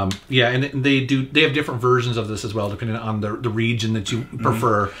 Yeah. And they have different versions of this as well, depending on the region that you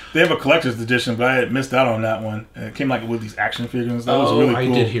prefer. They have a collector's edition, but I had missed out on that one. It came like with these action figures. That was really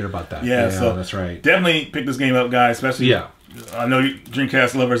cool. I did hear about that. Yeah, so that's right. Definitely pick this game up, guys. Especially, I know you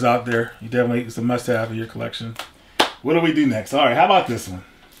Dreamcast lovers out there. You definitely, it's a must-have in your collection. What do we do next? All right, how about this one?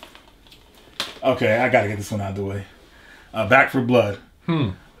 Okay, I got to get this one out of the way. Back for Blood.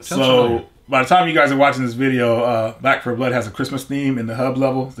 Sounds familiar. By the time you guys are watching this video, Back 4 Blood has a Christmas theme in the hub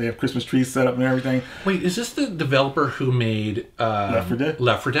level. They have Christmas trees set up and everything. Wait, is this the developer who made Left 4 Dead?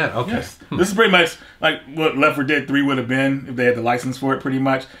 Left 4 Dead, okay. Yes. This is pretty much like what Left 4 Dead 3 would have been if they had the license for it, pretty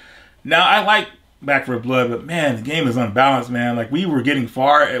much. Now, I like Back 4 Blood, but man, the game is unbalanced, man. Like, we were getting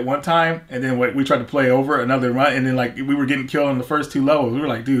far at one time, and then we tried to play over another run, and then like we were getting killed on the first 2 levels. We were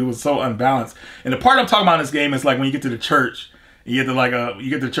like, dude, it was so unbalanced. And the part I'm talking about in this game is like when you get to the church. You get to you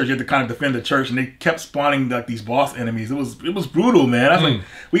get to the church. You have to kind of defend the church, and they kept spawning like these boss enemies. It was brutal, man. I was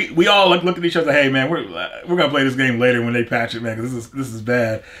like, we all looked at each other. Hey, man, we're gonna play this game later when they patch it, man, because this is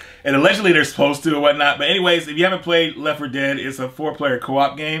bad. And allegedly they're supposed to or whatnot. But anyways, if you haven't played Left 4 Dead, it's a 4-player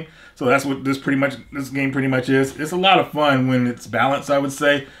co-op game. So that's what this game pretty much is. It's a lot of fun when it's balanced, I would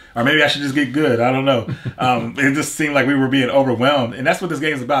say. Or maybe I should just get good. I don't know. It just seemed like we were being overwhelmed. And that's what this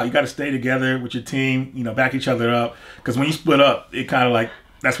game is about. You got to stay together with your team, back each other up. Because when you split up, it kind of like,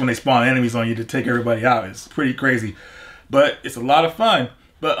 that's when they spawn enemies on you to take everybody out. It's pretty crazy. But it's a lot of fun.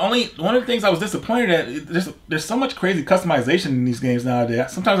 But one of the things I was disappointed at, there's so much crazy customization in these games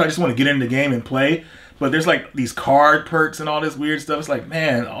nowadays. Sometimes I just want to get in the game and play. But there's like these card perks and all this weird stuff. It's like,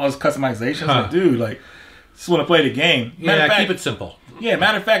 man, all this customization. Like, dude, like, just want to play the game. Keep it simple. Yeah,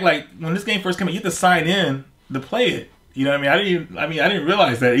 matter of fact, like when this game first came out, you had to sign in to play it. You know what I mean? I didn't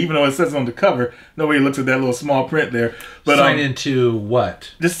realize that, even though it says on the cover. Nobody looks at that little small print there. But sign into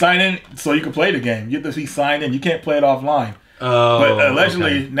what? Just sign in so you can play the game. You have to be signed in. You can't play it offline. Oh, but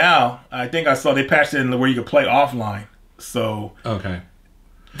allegedly now, I think I saw they patched it in where you can play offline. So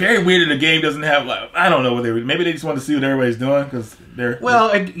very weird that the game doesn't have, like, I don't know what maybe they just want to see what everybody's doing because they're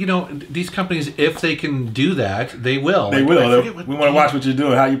these companies, if they can do that, they will. They will. We want to watch what you're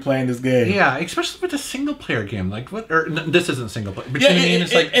doing, how you playing this game. Yeah, especially with a single player game. Like what? Or this isn't single player. But yeah,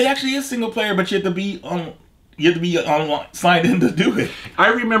 it actually is single player, but you have to be on. You have to be signed in to do it. I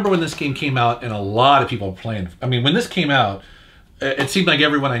remember when this game came out, and a lot of people were playing. I mean, when this came out, it seemed like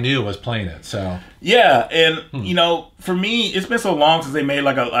everyone I knew was playing it. So yeah, and for me, it's been so long since they made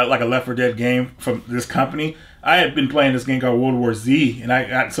like a Left 4 Dead game from this company. I had been playing this game called World War Z, and I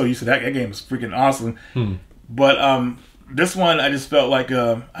got so used to that game was freaking awesome. But this one, I just felt like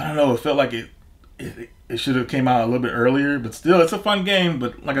I don't know, it felt like it should have came out a little bit earlier. But still, it's a fun game.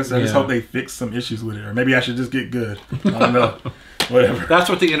 But like I said, I just hope they fix some issues with it, or maybe I should just get good. I don't know. Whatever. That's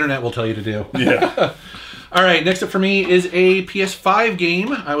what the internet will tell you to do. Yeah. All right, next up for me is a PS5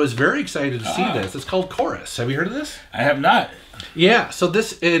 game. I was very excited to see this. It's called Chorus. Have you heard of this? I have not. Yeah, so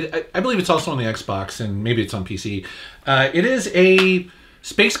I believe it's also on the Xbox, and maybe it's on PC. It is a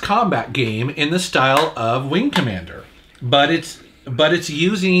space combat game in the style of Wing Commander, but it's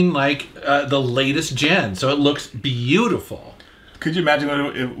using like the latest gen, so it looks beautiful. Could you imagine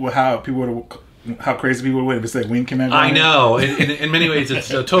how people would? How crazy people would if it said Wing Commander? I know. In many ways,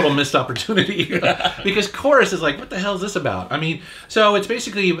 it's a total missed opportunity. Because Chorus is like, what the hell is this about? I mean, so it's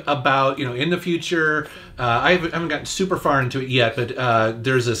basically about, in the future, I haven't gotten super far into it yet, but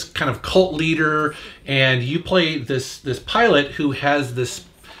there's this kind of cult leader, and you play this pilot who has this,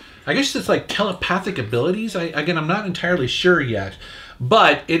 I guess it's like telepathic abilities. Again, I'm not entirely sure yet.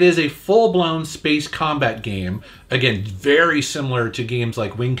 But it is a full-blown space combat game. Again, very similar to games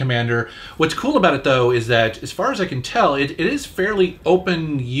like Wing Commander. What's cool about it, though, is that, as far as I can tell, it is fairly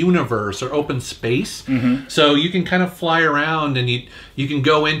open universe or open space. So you can kind of fly around, and you can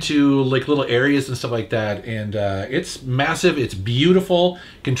go into like little areas and stuff like that. And it's massive. It's beautiful.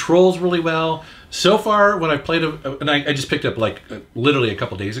 Controls really well. So far, when I've played, and I just picked up like literally a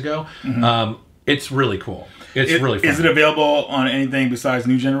couple days ago, it's really cool. It's really fun. Is it available on anything besides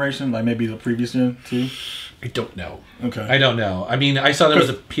new generation, like maybe the previous gen too? I don't know. Okay. I don't know. I mean, I saw there was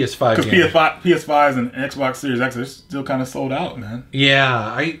a PS5 game. Because PS5s and Xbox Series X are still kind of sold out, man.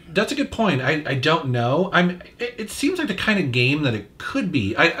 Yeah, that's a good point. I don't know. It seems like the kind of game that it could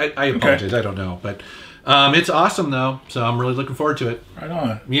be. I apologize. I don't know. But it's awesome, though. So I'm really looking forward to it. Right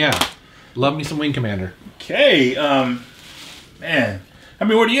on. Yeah. Love me some Wing Commander. Okay. Man. How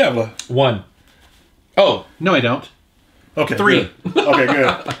many more do you have? 1. Oh, no, I don't. Okay. 3. Good. Okay,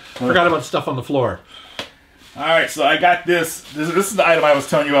 good. Forgot about stuff on the floor. All right, so I got this. This is the item I was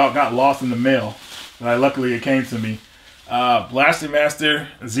telling you about. Got lost in the mail. Luckily, it came to me. Blaster Master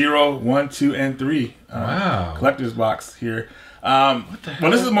 0, 1, 2, and 3. Wow. Collector's box here. What the hell?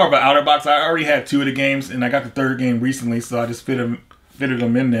 Well, this is more of an outer box. I already had 2 of the games, and I got the 3rd game recently, so I just fitted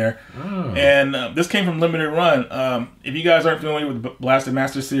them in there. Oh. And this came from Limited Run. If you guys aren't familiar with the Blaster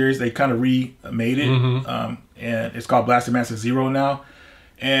Master series, they kind of remade it. And it's called Blaster Master 0 now.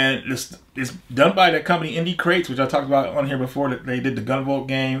 And it's done by the company Indie Crates, which I talked about on here before. That they did the Gunvolt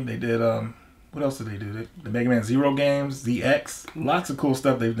game. They did what else did they do? The Mega Man Zero games, ZX. Lots of cool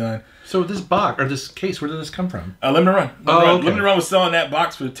stuff they've done. So this box or this case, where did this come from? Limited Run. Okay. Limited Run was selling that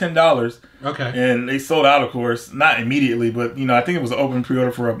box for $10. Okay. And they sold out, of course, not immediately, but I think it was an open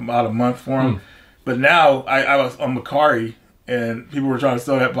pre-order for about a month for them. But now I was on Macari, and people were trying to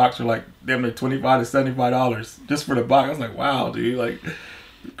sell that box for like damn near $25 to $75 just for the box. I was like, wow, dude, like.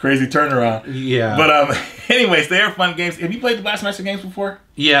 Crazy turnaround. Yeah. But anyways, they are fun games. Have you played the Blast Master games before?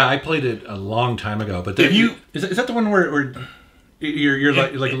 Yeah, I played it a long time ago. But is that the one where you're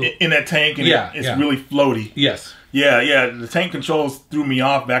like in that tank and it's really floaty? Yes. Yeah. The tank controls threw me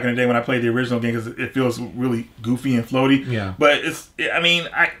off back in the day when I played the original game because it feels really goofy and floaty. Yeah. But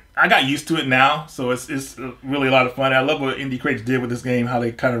I got used to it now, so it's really a lot of fun. I love what Indie Crates did with this game, how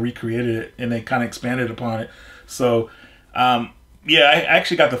they kind of recreated it and they kind of expanded upon it. So. Yeah, I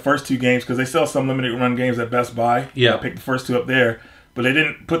actually got the first 2 games because they sell some limited run games at Best Buy. Yeah. I picked the first 2 up there, but they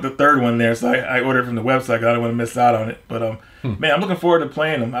didn't put the 3rd one there, so I ordered it from the website because I didn't want to miss out on it. But, man, I'm looking forward to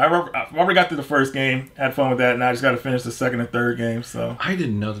playing them. I've already got through the first game, had fun with that, and I just got to finish the 2nd and 3rd game. So I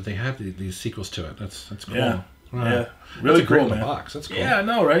didn't know that they had these sequels to it. That's cool. Yeah. Right. Yeah. Really cool, man. Box. That's cool. Yeah, I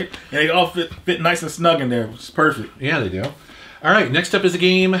know, right? And they all fit nice and snug in there, which is perfect. Yeah, they do. All right, next up is a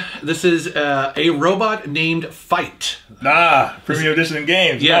game. This is a robot named Fight. Premium Edition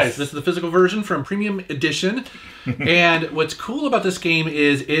games. Yes, nice. This is the physical version from Premium Edition. And what's cool about this game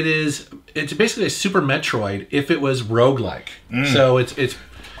is it's basically a Super Metroid if it was roguelike. So it's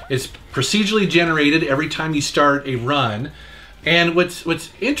procedurally generated every time you start a run. And what's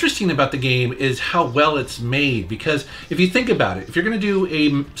interesting about the game is how well it's made, because if you think about it, if you're going to do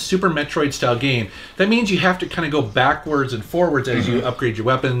a Super Metroid style game, that means you have to kind of go backwards and forwards as you upgrade your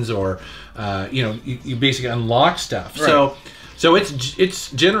weapons, or you basically unlock stuff. Right. So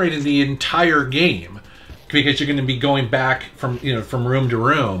it's generating the entire game because you're going to be going back from room to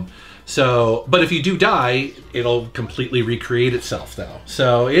room. So, but if you do die, it'll completely recreate itself though.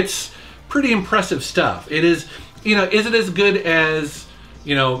 So it's pretty impressive stuff. It is. Is it as good as,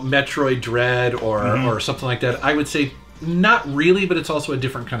 Metroid Dread or something like that? I would say not really, but it's also a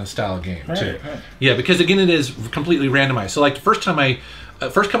different kind of style game too. Right. Yeah, because again, it is completely randomized. So like the first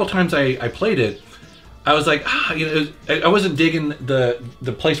couple times I played it, I was like, I wasn't digging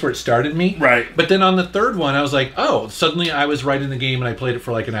the place where it started me. Right. But then on the 3rd one, I was like, oh, suddenly I was right in the game and I played it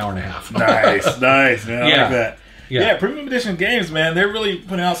for like an hour and a half. Nice, man. I like that. Yeah, Premium Edition games, man. They're really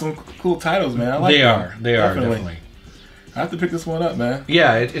putting out some cool titles, man. I like them. They are definitely. I have to pick this one up, man.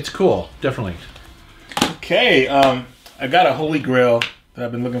 Yeah, it's cool, definitely. Okay, I got a holy grail that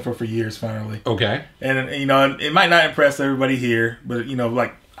I've been looking for years, finally. Okay. And it might not impress everybody here, but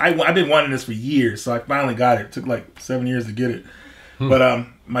like I've been wanting this for years, so I finally got it. It took like 7 years to get it. But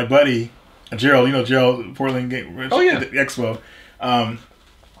my buddy Gerald, Gerald Portland Game, the Expo,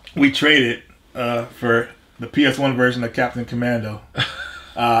 we traded for the PS1 version of Captain Commando.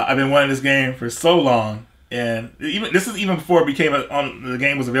 I've been wanting this game for so long, and this is even before it became the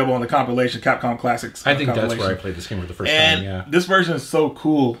game was available on the compilation Capcom Classics. I think that's where I played this game for the first time. Yeah, this version is so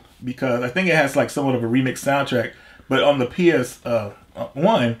cool because I think it has like somewhat of a remix soundtrack. But on the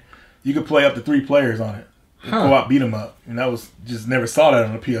PS1, you could play up to 3 players on it. Co-op beat 'em up, and that was just never saw that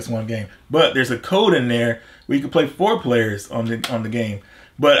on a PS1 game. But there's a code in there where you can play 4 players on the game.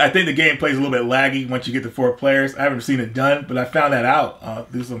 But I think the game plays a little bit laggy once you get to 4 players. I haven't seen it done, but I found that out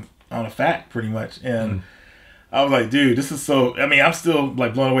on a fact, pretty much. And I was like, dude, this is so. I mean, I'm still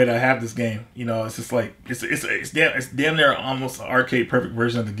like blown away that I have this game. It's just like it's damn near almost an arcade perfect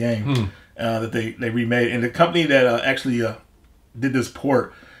version of the game. that they remade. And the company that actually did this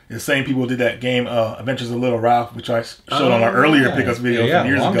port is the same people who did that game Adventures of Little Ralph, which I showed on our earlier pickups video from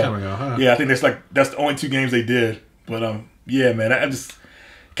years ago. Time ago, huh? Yeah, I think that's the only 2 games they did. But yeah, man, I just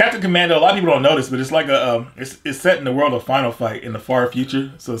Captain Commando. A lot of people don't know this, but it's like it's set in the world of Final Fight in the far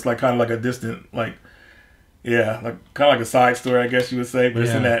future. So it's like kind of like a distant, like kind of like a side story, I guess you would say. But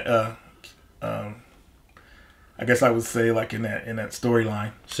it's in that I guess I would say like in that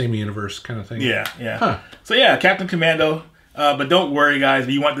storyline, same universe kind of thing. Yeah. Huh. So yeah, Captain Commando. But don't worry, guys.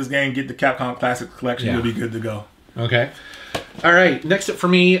 If you want this game, get the Capcom Classics Collection. You'll be good to go. Okay. All right. Next up for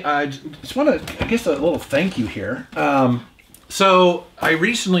me, I just want to, I guess, a little thank you here. So I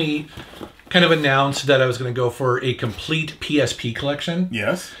recently kind of announced that I was going to go for a complete PSP collection.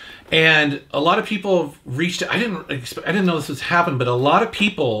 Yes. And a lot of people have reached out. I didn't know this was happening, but a lot of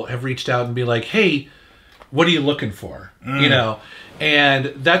people have reached out and be like, "Hey, what are you looking for?" You know.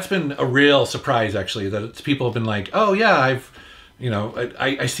 And that's been a real surprise, actually, that people have been like, "Oh yeah,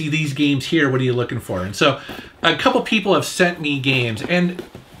 I see these games here. What are you looking for?" And so, a couple people have sent me games, and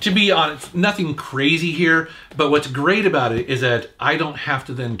to be honest, nothing crazy here. But what's great about it is that I don't have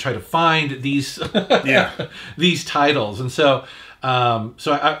to then try to find these these titles. And so,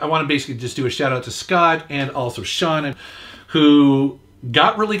 I want to basically just do a shout out to Scott and also Sean, who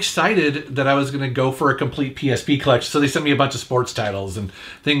got really excited that I was going to go for a complete PSP collection. So they sent me a bunch of sports titles and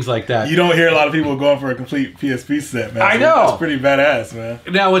things like that. You don't hear a lot of people going for a complete PSP set, man. I know. It's pretty badass, man.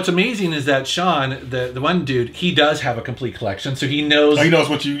 Now, what's amazing is that Sean, the one dude, he does have a complete collection. So he knows... he knows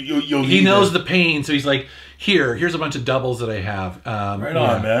what you'll need. He knows the pain. So he's like, here's a bunch of doubles that I have. Right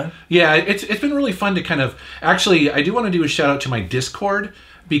on, man. Yeah, it's been really fun to kind of... Actually, I do want to do a shout out to my Discord,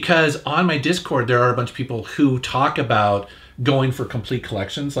 because on my Discord, there are a bunch of people who talk about going for complete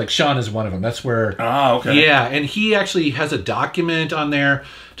collections. Like Sean is one of them. That's where... okay. Yeah, and he actually has a document on there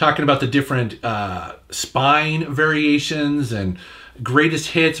talking about the different spine variations and greatest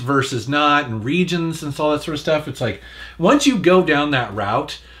hits versus not and regions and all that sort of stuff. It's like, once you go down that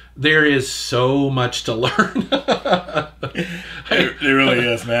route, there is so much to learn. It really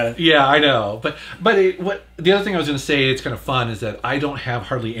is, man. Yeah, I know. But the other thing I was going to say, it's kind of fun, is that I don't have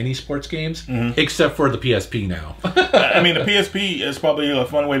hardly any sports games except for the PSP now. I mean, the PSP is probably a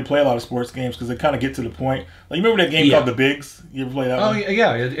fun way to play a lot of sports games because they kind of get to the point. Like, you remember that game called The Bigs? You ever play that one? Oh,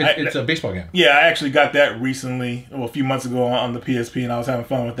 yeah. It's a baseball game. Yeah, I actually got that recently, a few months ago on the PSP, and I was having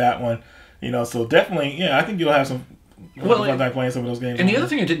fun with that one. So definitely, I think you'll have some... playing some of those games. And the other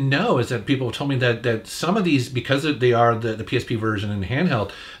thing I didn't know is that people told me that some of these, because they are the PSP version and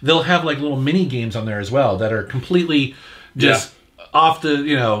handheld, they'll have like little mini games on there as well that are completely just off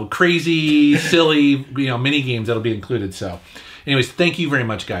the crazy, silly mini games that'll be included. So, anyways, thank you very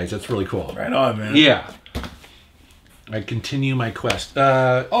much, guys. That's really cool. Right on, man. Yeah. I continue my quest.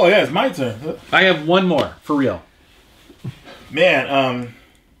 It's my turn. I have one more for real. Man,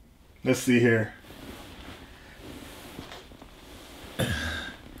 let's see here.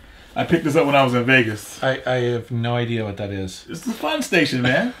 I picked this up when I was in Vegas. I have no idea what that is. It's the FunStation,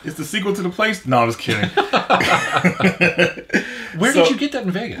 man. It's the sequel to the PlayStation. No, I was kidding. Where did you get that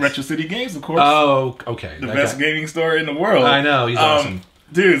in Vegas? Retro City Games, of course. Oh, okay. The best gaming store in the world. I know. He's awesome.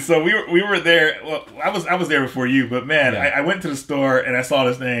 Dude, so we were there. Well, I was there before you, but man, I went to the store and I saw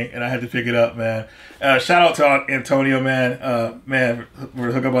this thing and I had to pick it up, man. Shout out to Antonio, man. Man,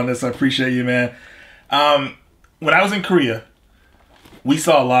 we're hooked up on this. I appreciate you, man. When I was in Korea, we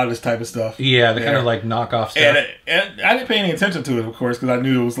saw a lot of this type of stuff. Yeah, the kind of like knockoff stuff. And I didn't pay any attention to it, of course, because I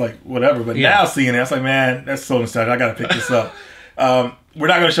knew it was like whatever. But now seeing it, I was like, man, that's so nostalgic. I got to pick this up. We're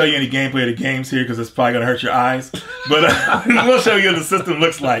not going to show you any gameplay of the games here because it's probably going to hurt your eyes. But we'll show you what the system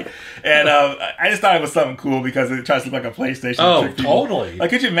looks like. And I just thought it was something cool because it tries to look like a PlayStation. Oh, totally. Like,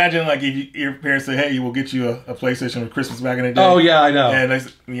 could you imagine, like, if your parents say, hey, we'll get you a PlayStation for Christmas back in the day? Oh, yeah, I know. And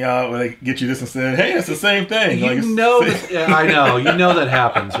they get you this and said, hey, it's the same thing. I know. You know that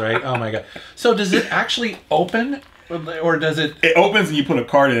happens, right? Oh, my God. So does it actually open? Or does it... It opens and you put a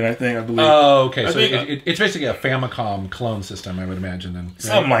card in, I believe. Oh, okay. So it's basically a Famicom clone system, I would imagine. Then, right?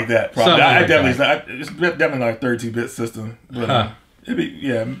 Something like that, probably. It's definitely not a 32-bit system. But, maybe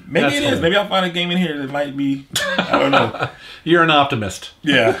it is. Maybe I'll find a game in here that might be... I don't know. You're an optimist.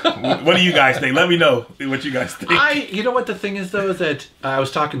 Yeah. What do you guys think? Let me know what you guys think. You know what the thing is, though, is that I was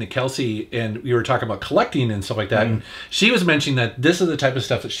talking to Kelsey, and we were talking about collecting and stuff like that, and she was mentioning that this is the type of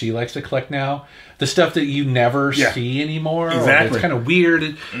stuff that she likes to collect now. The stuff that you never see anymore. Exactly. It's kind of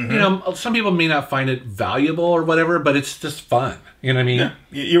weird. Some people may not find it valuable or whatever, but it's just fun. You know what I mean?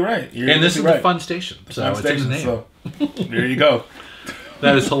 Yeah, you're right. And this is the FunStation. So it's his name. So there you go.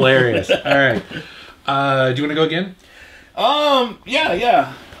 That is hilarious. All right. Do you want to go again?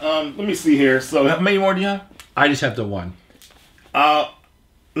 Yeah. Let me see here. So how many more do you have? I just have the one. Let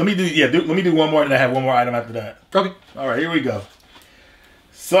me do one more, and I have one more item after that. Okay. All right, here we go.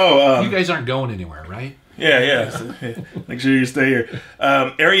 So you guys aren't going anywhere, right? Yeah. So, make sure you stay here.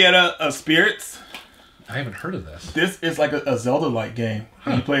 Arietta of Spirits. I haven't heard of this. This is like a Zelda-like game.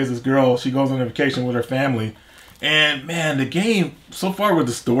 Huh. You play as this girl. She goes on a vacation with her family, and man, the game so far with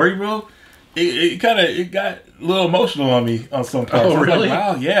the story, bro, it got a little emotional on me on some parts. Oh, really? Like,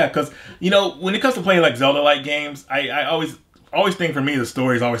 wow, yeah. Because when it comes to playing like Zelda-like games, I always think for me the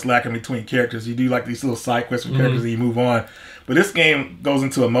story is always lacking between characters. You do like these little side quests with characters and you move on. But this game goes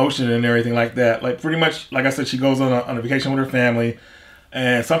into emotion and everything like that. Like pretty much, like I said, she goes on a vacation with her family,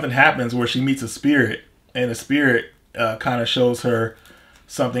 and something happens where she meets a spirit. And the spirit kind of shows her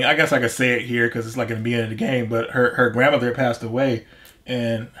something. I guess I could say it here because it's like in the beginning of the game. But her grandmother passed away,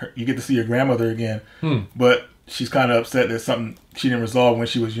 and you get to see your grandmother again. But she's kind of upset that something she didn't resolve when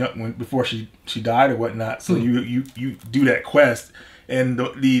she was young, before she died or whatnot. So you do that quest, and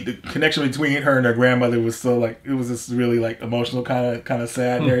the connection between her and her grandmother was so like, it was just really like emotional, kind of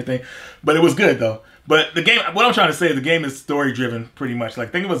sad and everything. But it was good though. But the game, what I'm trying to say is the game is story-driven pretty much.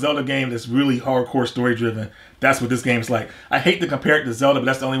 Like, think of a Zelda game that's really hardcore story-driven. That's what this game is like. I hate to compare it to Zelda, but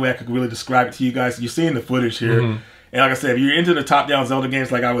that's the only way I could really describe it to you guys. You're seeing the footage here. And like I said, if you're into the top-down Zelda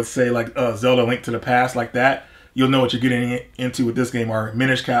games, like I would say, like Zelda Link to the Past, like that, you'll know what you're getting into with this game, or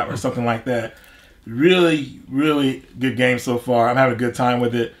Minish Cap or something like that. Really, really good game so far. I'm having a good time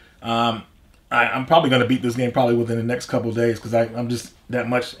with it. I'm probably going to beat this game probably within the next couple of days because I'm just that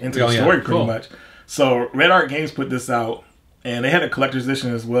much into the story pretty much. So Red Art Games put this out, and they had a collector's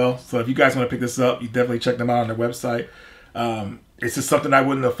edition as well. So if you guys want to pick this up, you definitely check them out on their website. It's just something I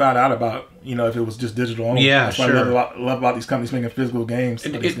wouldn't have found out about, if it was just digital only. Yeah, That's what I love about these companies making physical games.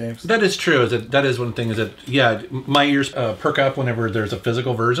 Games. That is true. That is one thing. Is that my ears perk up whenever there's a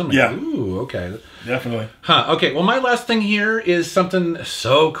physical version. Like, ooh, okay, definitely. Okay. Well, my last thing here is something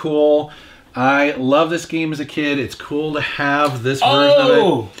so cool. I love this game as a kid. It's cool to have this version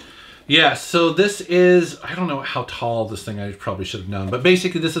of it. Yeah, so this is, I don't know how tall this thing, I probably should have known, but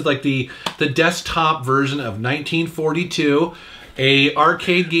basically this is like the desktop version of 1942, a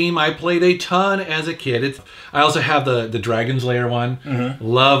arcade game I played a ton as a kid. I also have the Dragon's Lair one.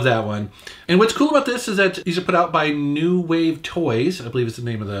 Love that one. And what's cool about this is that these are put out by New Wave Toys, I believe is the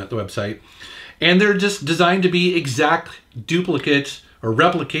name of the website, and they're just designed to be exact duplicates or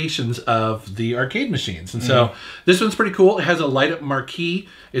replications of the arcade machines. And so this one's pretty cool. It has a light up marquee.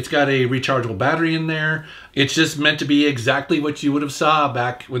 It's got a rechargeable battery in there. It's just meant to be exactly what you would have saw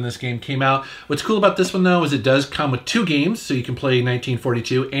back when this game came out. What's cool about this one though is it does come with 2 games, so you can play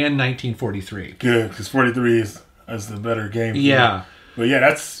 1942 and 1943. Good, because 43 is the better game. Yeah. But yeah,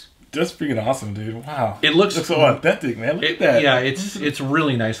 that's freaking awesome, dude. Wow. It looks so authentic, man. Look at that. Yeah, it's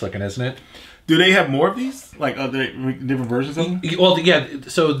really nice looking, isn't it? Do they have more of these? Like other different versions of them? Well, yeah.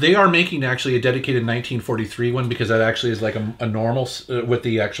 So they are making actually a dedicated 1943 one because that actually is like a normal with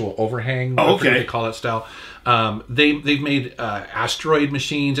the actual overhang. Oh, okay. They call it style. They've made asteroid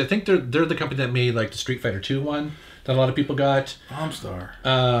machines. I think they're the company that made like the Street Fighter 2 one that a lot of people got. Bombstar.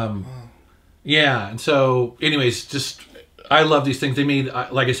 Yeah. And so, anyways, just I love these things. They made,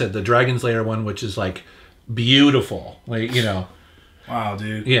 like I said, the Dragon's Lair one, which is like beautiful. Like Wow,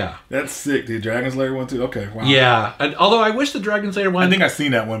 dude. Yeah. That's sick, dude. Dragon's Lair one too? Okay, wow. Yeah. And although I wish the Dragon's Lair one... I think I've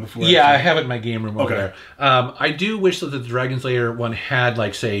seen that one before. Yeah, actually. I have it in my game room over there. I do wish that the Dragon's Lair one had,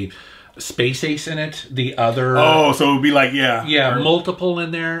 like, say, Space Ace in it. The other... Oh, so it would be like, Yeah, multiple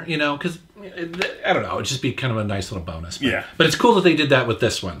in there, because... I don't know. It'd just be kind of a nice little bonus. But, But it's cool that they did that with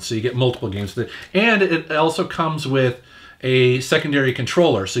this one. So you get multiple games with it. And it also comes with a secondary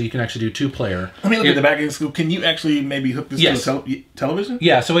controller, so you can actually do 2-player. Let me look at the back of the school. Can you actually maybe hook this to a television?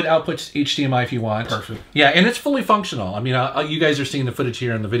 Yeah, so it outputs HDMI if you want. Perfect. Yeah, and it's fully functional. I mean, you guys are seeing the footage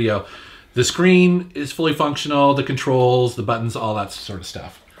here in the video. The screen is fully functional, the controls, the buttons, all that sort of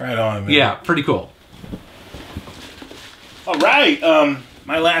stuff. Right on, man. Yeah, pretty cool. All right,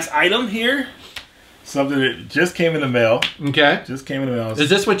 my last item here. Something that just came in the mail. Okay. Just came in the mail. Is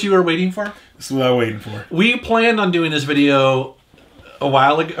this what you were waiting for? This is what I was waiting for. We planned on doing this video a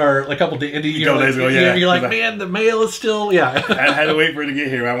while ago, or a couple days ago. Yeah. You're like, man, the mail is still, I had to wait for it to get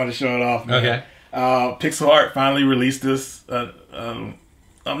here. I want to show it off, man. Okay. Pixel Art finally released this. I'm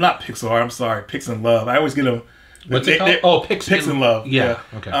not Pixel Art. I'm sorry. Pix and Love. I always get them. What's it called? Oh, Pix and Love. Yeah.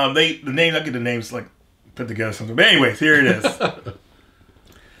 Okay. I get the names like put together something. But anyways, here it is. The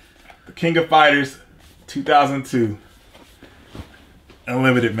King of Fighters 2002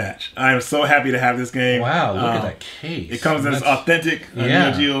 Unlimited Match. I am so happy to have this game. Wow, look at that case. It comes in this authentic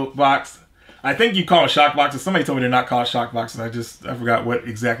Neo Geo box. I think you call them shock boxes. Somebody told me they're not called shock boxes. I forgot what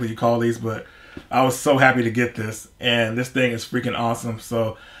exactly you call these, but I was so happy to get this, and this thing is freaking awesome.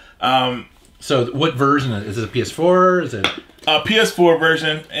 So, so what version is it? A PS4? Is it a PS4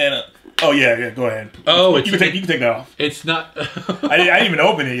 version? And oh yeah, go ahead. Oh, you can take that off. It's not. I didn't even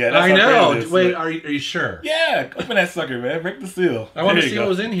open it yet. That's I know. Wait, are you sure? Yeah, open that sucker, man. Break the seal. I want to see what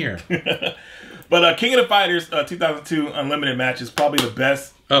was in here. But King of the Fighters 2002 Unlimited Match is probably the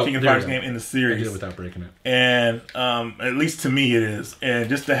best King of Fighters game in the series. I did it without breaking it. And at least to me it is. And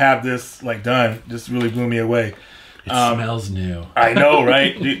just to have this like done just really blew me away. It smells new. I know,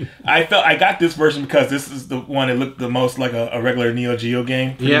 right? Dude, I got this version because this is the one that looked the most like a regular Neo Geo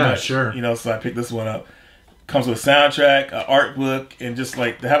game. Yeah, much, sure. You know, so I picked this one up. Comes with a soundtrack, an art book, and just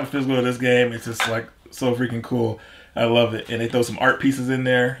like to have a physical of this game, it's just like so freaking cool. I love it. And they throw some art pieces in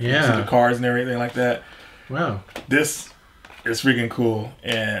there. Yeah. Some of the cars and everything like that. Wow. This is freaking cool.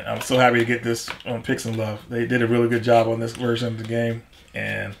 And I'm so happy to get this on Pix and Love. They did a really good job on this version of the game.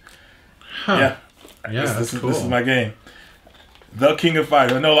 And yeah. Yeah, this cool. is my game. The King of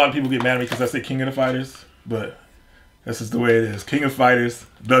Fighters. I know a lot of people get mad at me because I say King of the Fighters, but this is the way it is. King of Fighters,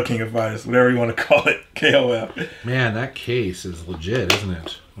 the King of Fighters, whatever you want to call it. KOF. Man, that case is legit, isn't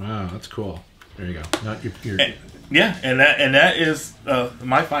it? Wow, that's cool. There you go. Not your yeah, and that is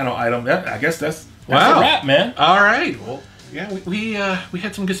my final item. I guess that's a wrap, man. All right. Well, yeah, we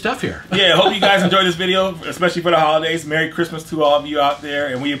had some good stuff here. Yeah, hope you guys enjoyed this video, especially for the holidays. Merry Christmas to all of you out there,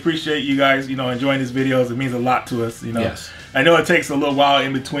 and we appreciate you guys, enjoying these videos. It means a lot to us, Yes. I know it takes a little while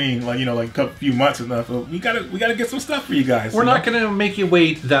in between, like a few months enough. But we gotta get some stuff for you guys. We're not gonna make you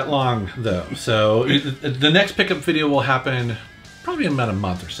wait that long though. So the next pickup video will happen probably in about a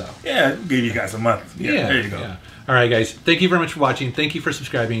month or so. Yeah, give you guys a month. Yeah, there you go. Yeah. All right, guys. Thank you very much for watching. Thank you for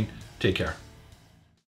subscribing. Take care.